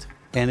downside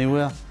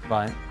anywhere.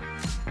 Right.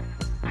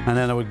 And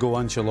then I would go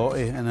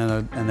Ancelotti,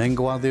 and then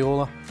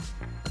Guardiola.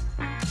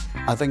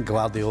 I think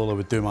Guardiola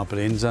would do my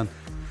brains in.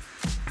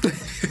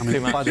 I mean,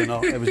 it was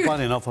bad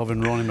enough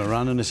having Ronnie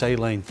Moran on the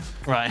sideline.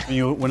 Right.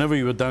 Whenever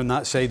you were down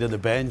that side of the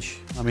bench,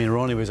 I mean,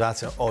 Ronnie was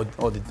at it all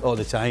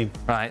the time.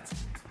 Right.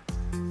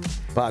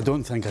 But I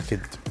don't think I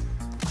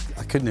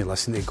couldn't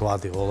listen to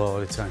Guardiola all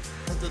the time.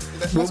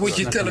 What would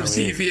you tell him,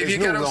 Stevie? If you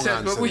got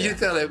upset, what would you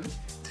tell him?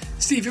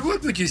 Stevie,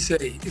 what would you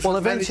say? Well,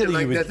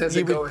 eventually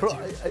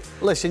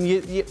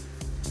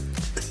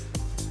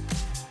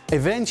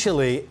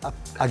eventually,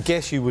 I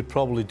guess you would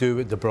probably do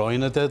what De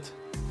Bruyne did.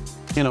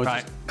 You know,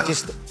 right.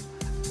 just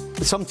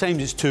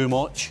sometimes it's too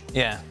much.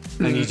 Yeah.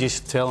 And you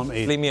just tell them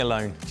to leave me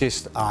alone.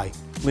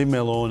 Leave me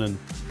alone, and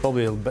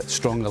probably a bit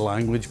stronger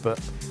language, but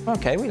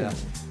okay, we know.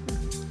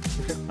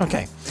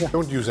 Okay. Yeah.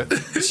 Don't use it.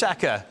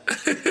 Shaka,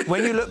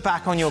 when you look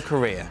back on your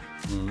career,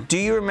 do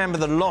you remember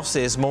the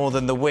losses more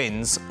than the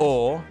wins,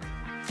 or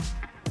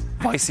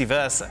vice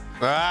versa?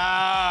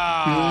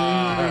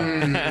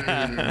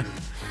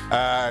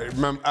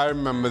 I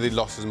remember the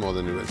losses more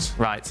than the wins.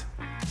 Right.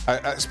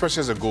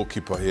 Especially as a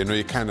goalkeeper,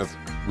 you kind of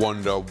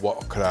wonder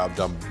what could I have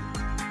done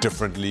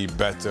differently,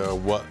 better.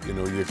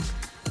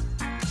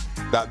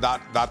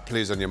 That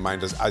plays on your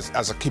mind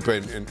as a keeper,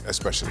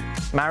 especially.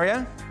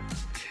 Mario?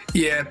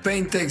 Yeah,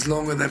 pain takes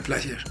longer than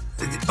pleasure.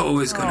 It's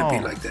always going to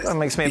be like that. That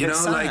makes me a bit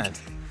sad.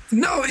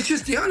 No, it's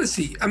just the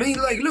honesty. I mean,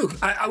 like,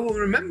 look, I will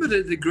remember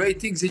the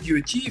great things that you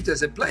achieved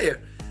as a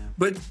player.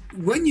 But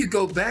when you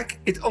go back,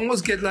 it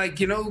almost get like,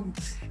 you know,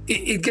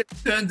 it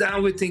gets turned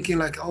down with thinking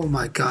like, oh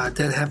my God,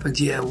 that happened.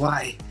 Yeah,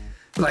 why?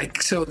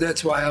 Like, so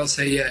that's why I'll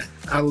say, yeah,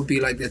 I will be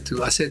like that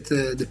too. I said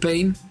the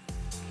pain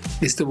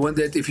is the one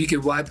that if you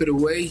can wipe it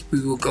away, we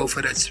will go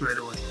for that straight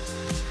away.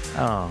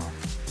 Oh.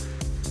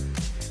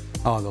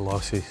 Oh, the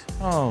losses.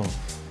 Oh.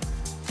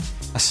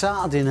 A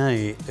Saturday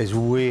night is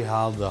way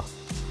harder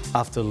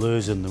after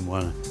losing than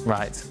winning.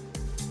 Right.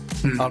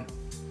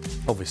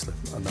 Obviously,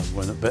 I don't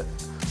win it, but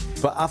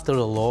after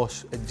a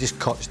loss, it just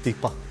cuts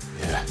deeper.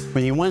 Yeah.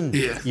 When you win,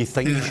 you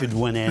think you should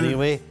win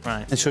anyway.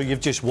 Right. And so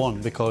you've just won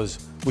because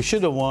we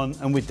should have won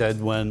and we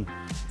did win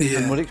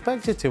and we're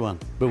expected to win.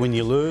 But when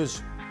you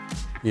lose,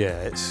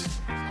 it's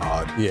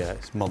hard. Yeah,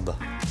 it's murder.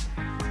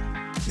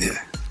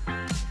 Yeah.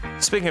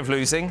 Speaking of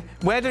losing,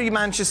 where do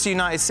Manchester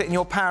United sit in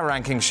your power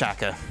rankings,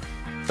 Shaka?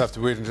 Have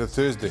to wait until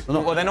Thursday.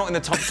 Well, they're not in the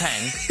top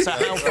 10. So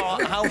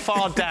how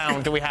far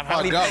down do we have?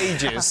 How many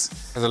pages?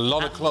 There's a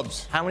lot of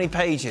clubs. How many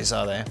pages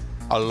are there?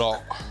 A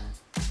lot.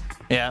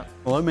 Yeah.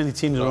 Well, how many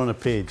teams are on a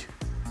page?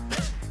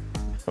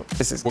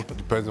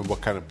 Depends on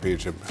what kind of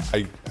page.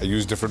 I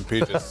use different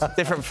pages.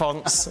 Different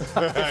fonts,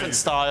 different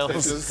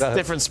styles,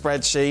 different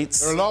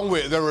spreadsheets. They're a long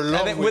way.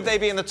 Would they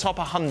be in the top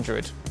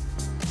 100?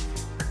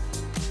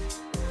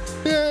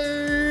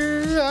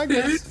 Yeah, I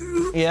guess.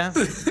 Yeah?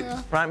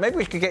 Right, maybe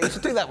we could get you to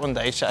do that one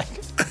day, Shaq.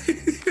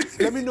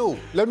 Let me know.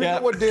 Let me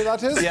know what day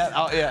that is.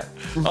 Yeah,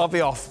 I'll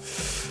be off.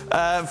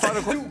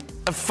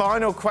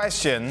 Final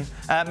question.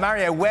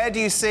 Mario, where do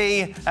you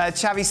see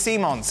Xavi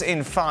Simons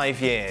in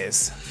 5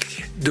 years?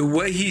 The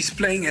way he's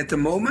playing at the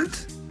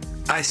moment,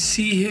 I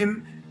see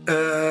him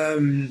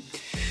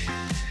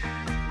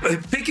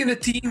picking a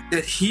team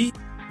that he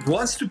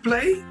wants to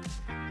play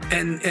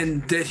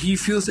and that he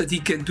feels that he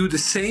can do the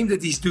same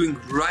that he's doing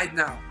right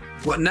now.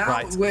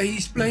 Where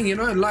he's playing, you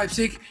know, in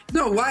Leipzig.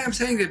 No, why I'm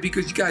saying that?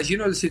 Because, guys, you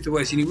know the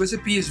situation. He was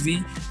at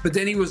PSV, but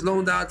then he was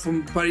loaned out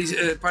from Paris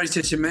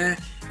Saint-Germain,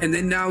 and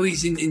then now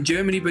he's in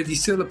Germany, but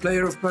he's still a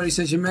player of Paris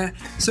Saint-Germain.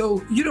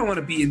 So you don't want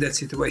to be in that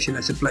situation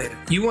as a player.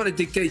 You want to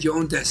dictate your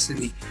own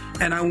destiny.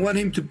 And I want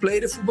him to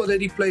play the football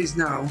that he plays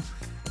now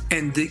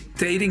and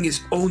dictating his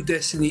own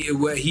destiny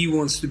where he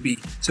wants to be.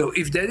 So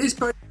if that is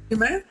Paris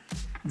Saint-Germain,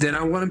 then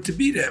I want him to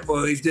be there.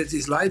 Or if that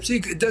is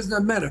Leipzig, it does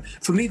not matter.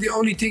 For me, the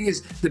only thing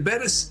is the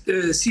better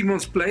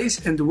Simons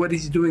plays and what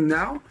he's doing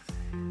now,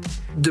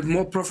 the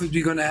more profit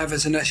we're going to have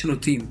as a national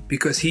team,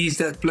 because he's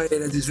that player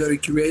that is very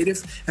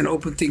creative and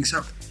open things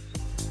up.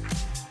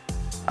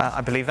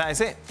 I believe that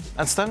is it.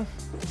 That's done.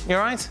 You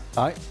all right?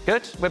 All right.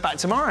 Good. We're back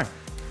tomorrow.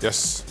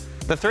 Yes.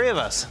 The three of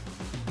us.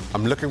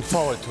 I'm looking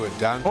forward to it,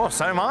 Dan. Oh,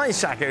 so am I,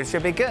 Shaka. It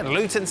should be good.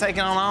 Luton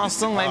taking on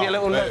Arsenal. Maybe a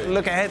little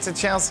look ahead to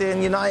Chelsea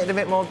and United, a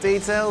bit more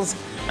details.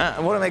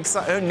 What an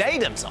exciting...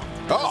 Nedum's on.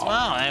 Oh,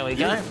 wow, there we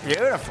go.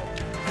 Beautiful.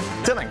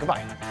 Till then,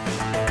 goodbye.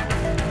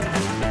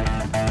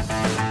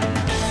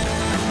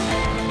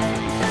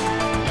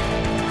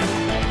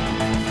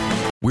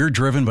 We're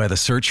driven by the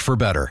search for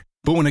better.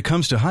 But when it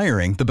comes to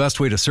hiring, the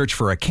best way to search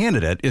for a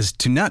candidate is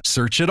to not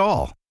search at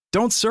all.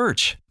 Don't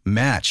search.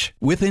 Match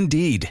with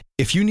Indeed.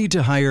 If you need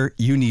to hire,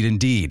 you need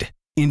Indeed.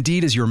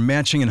 Indeed is your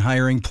matching and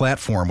hiring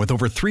platform with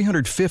over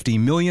 350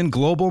 million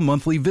global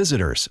monthly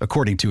visitors,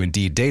 according to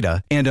Indeed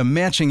data, and a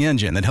matching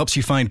engine that helps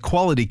you find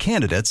quality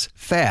candidates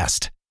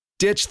fast.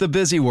 Ditch the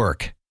busy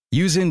work.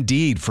 Use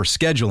Indeed for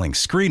scheduling,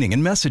 screening,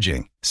 and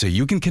messaging so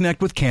you can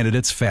connect with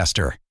candidates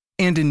faster.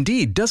 And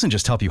Indeed doesn't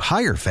just help you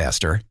hire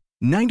faster.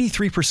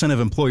 93% of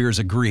employers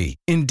agree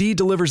Indeed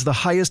delivers the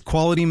highest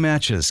quality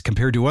matches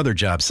compared to other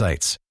job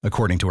sites,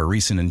 according to a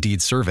recent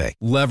Indeed survey.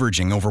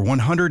 Leveraging over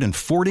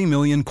 140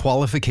 million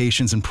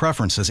qualifications and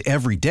preferences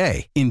every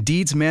day,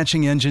 Indeed's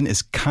matching engine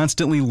is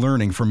constantly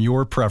learning from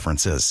your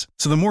preferences.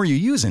 So the more you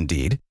use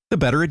Indeed, the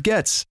better it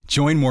gets.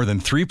 Join more than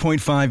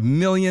 3.5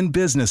 million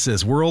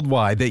businesses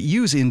worldwide that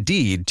use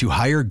Indeed to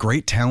hire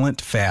great talent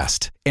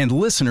fast. And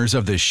listeners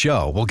of this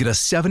show will get a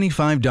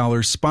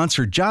 $75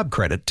 sponsored job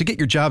credit to get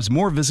your jobs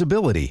more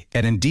visibility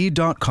at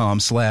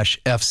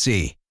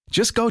Indeed.com/FC.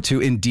 Just go to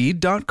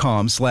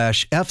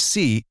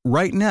Indeed.com/FC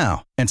right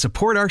now and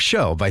support our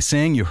show by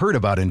saying you heard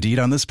about Indeed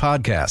on this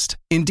podcast.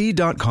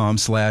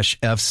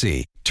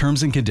 Indeed.com/FC.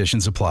 Terms and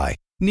conditions apply.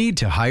 Need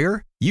to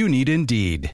hire? You need Indeed.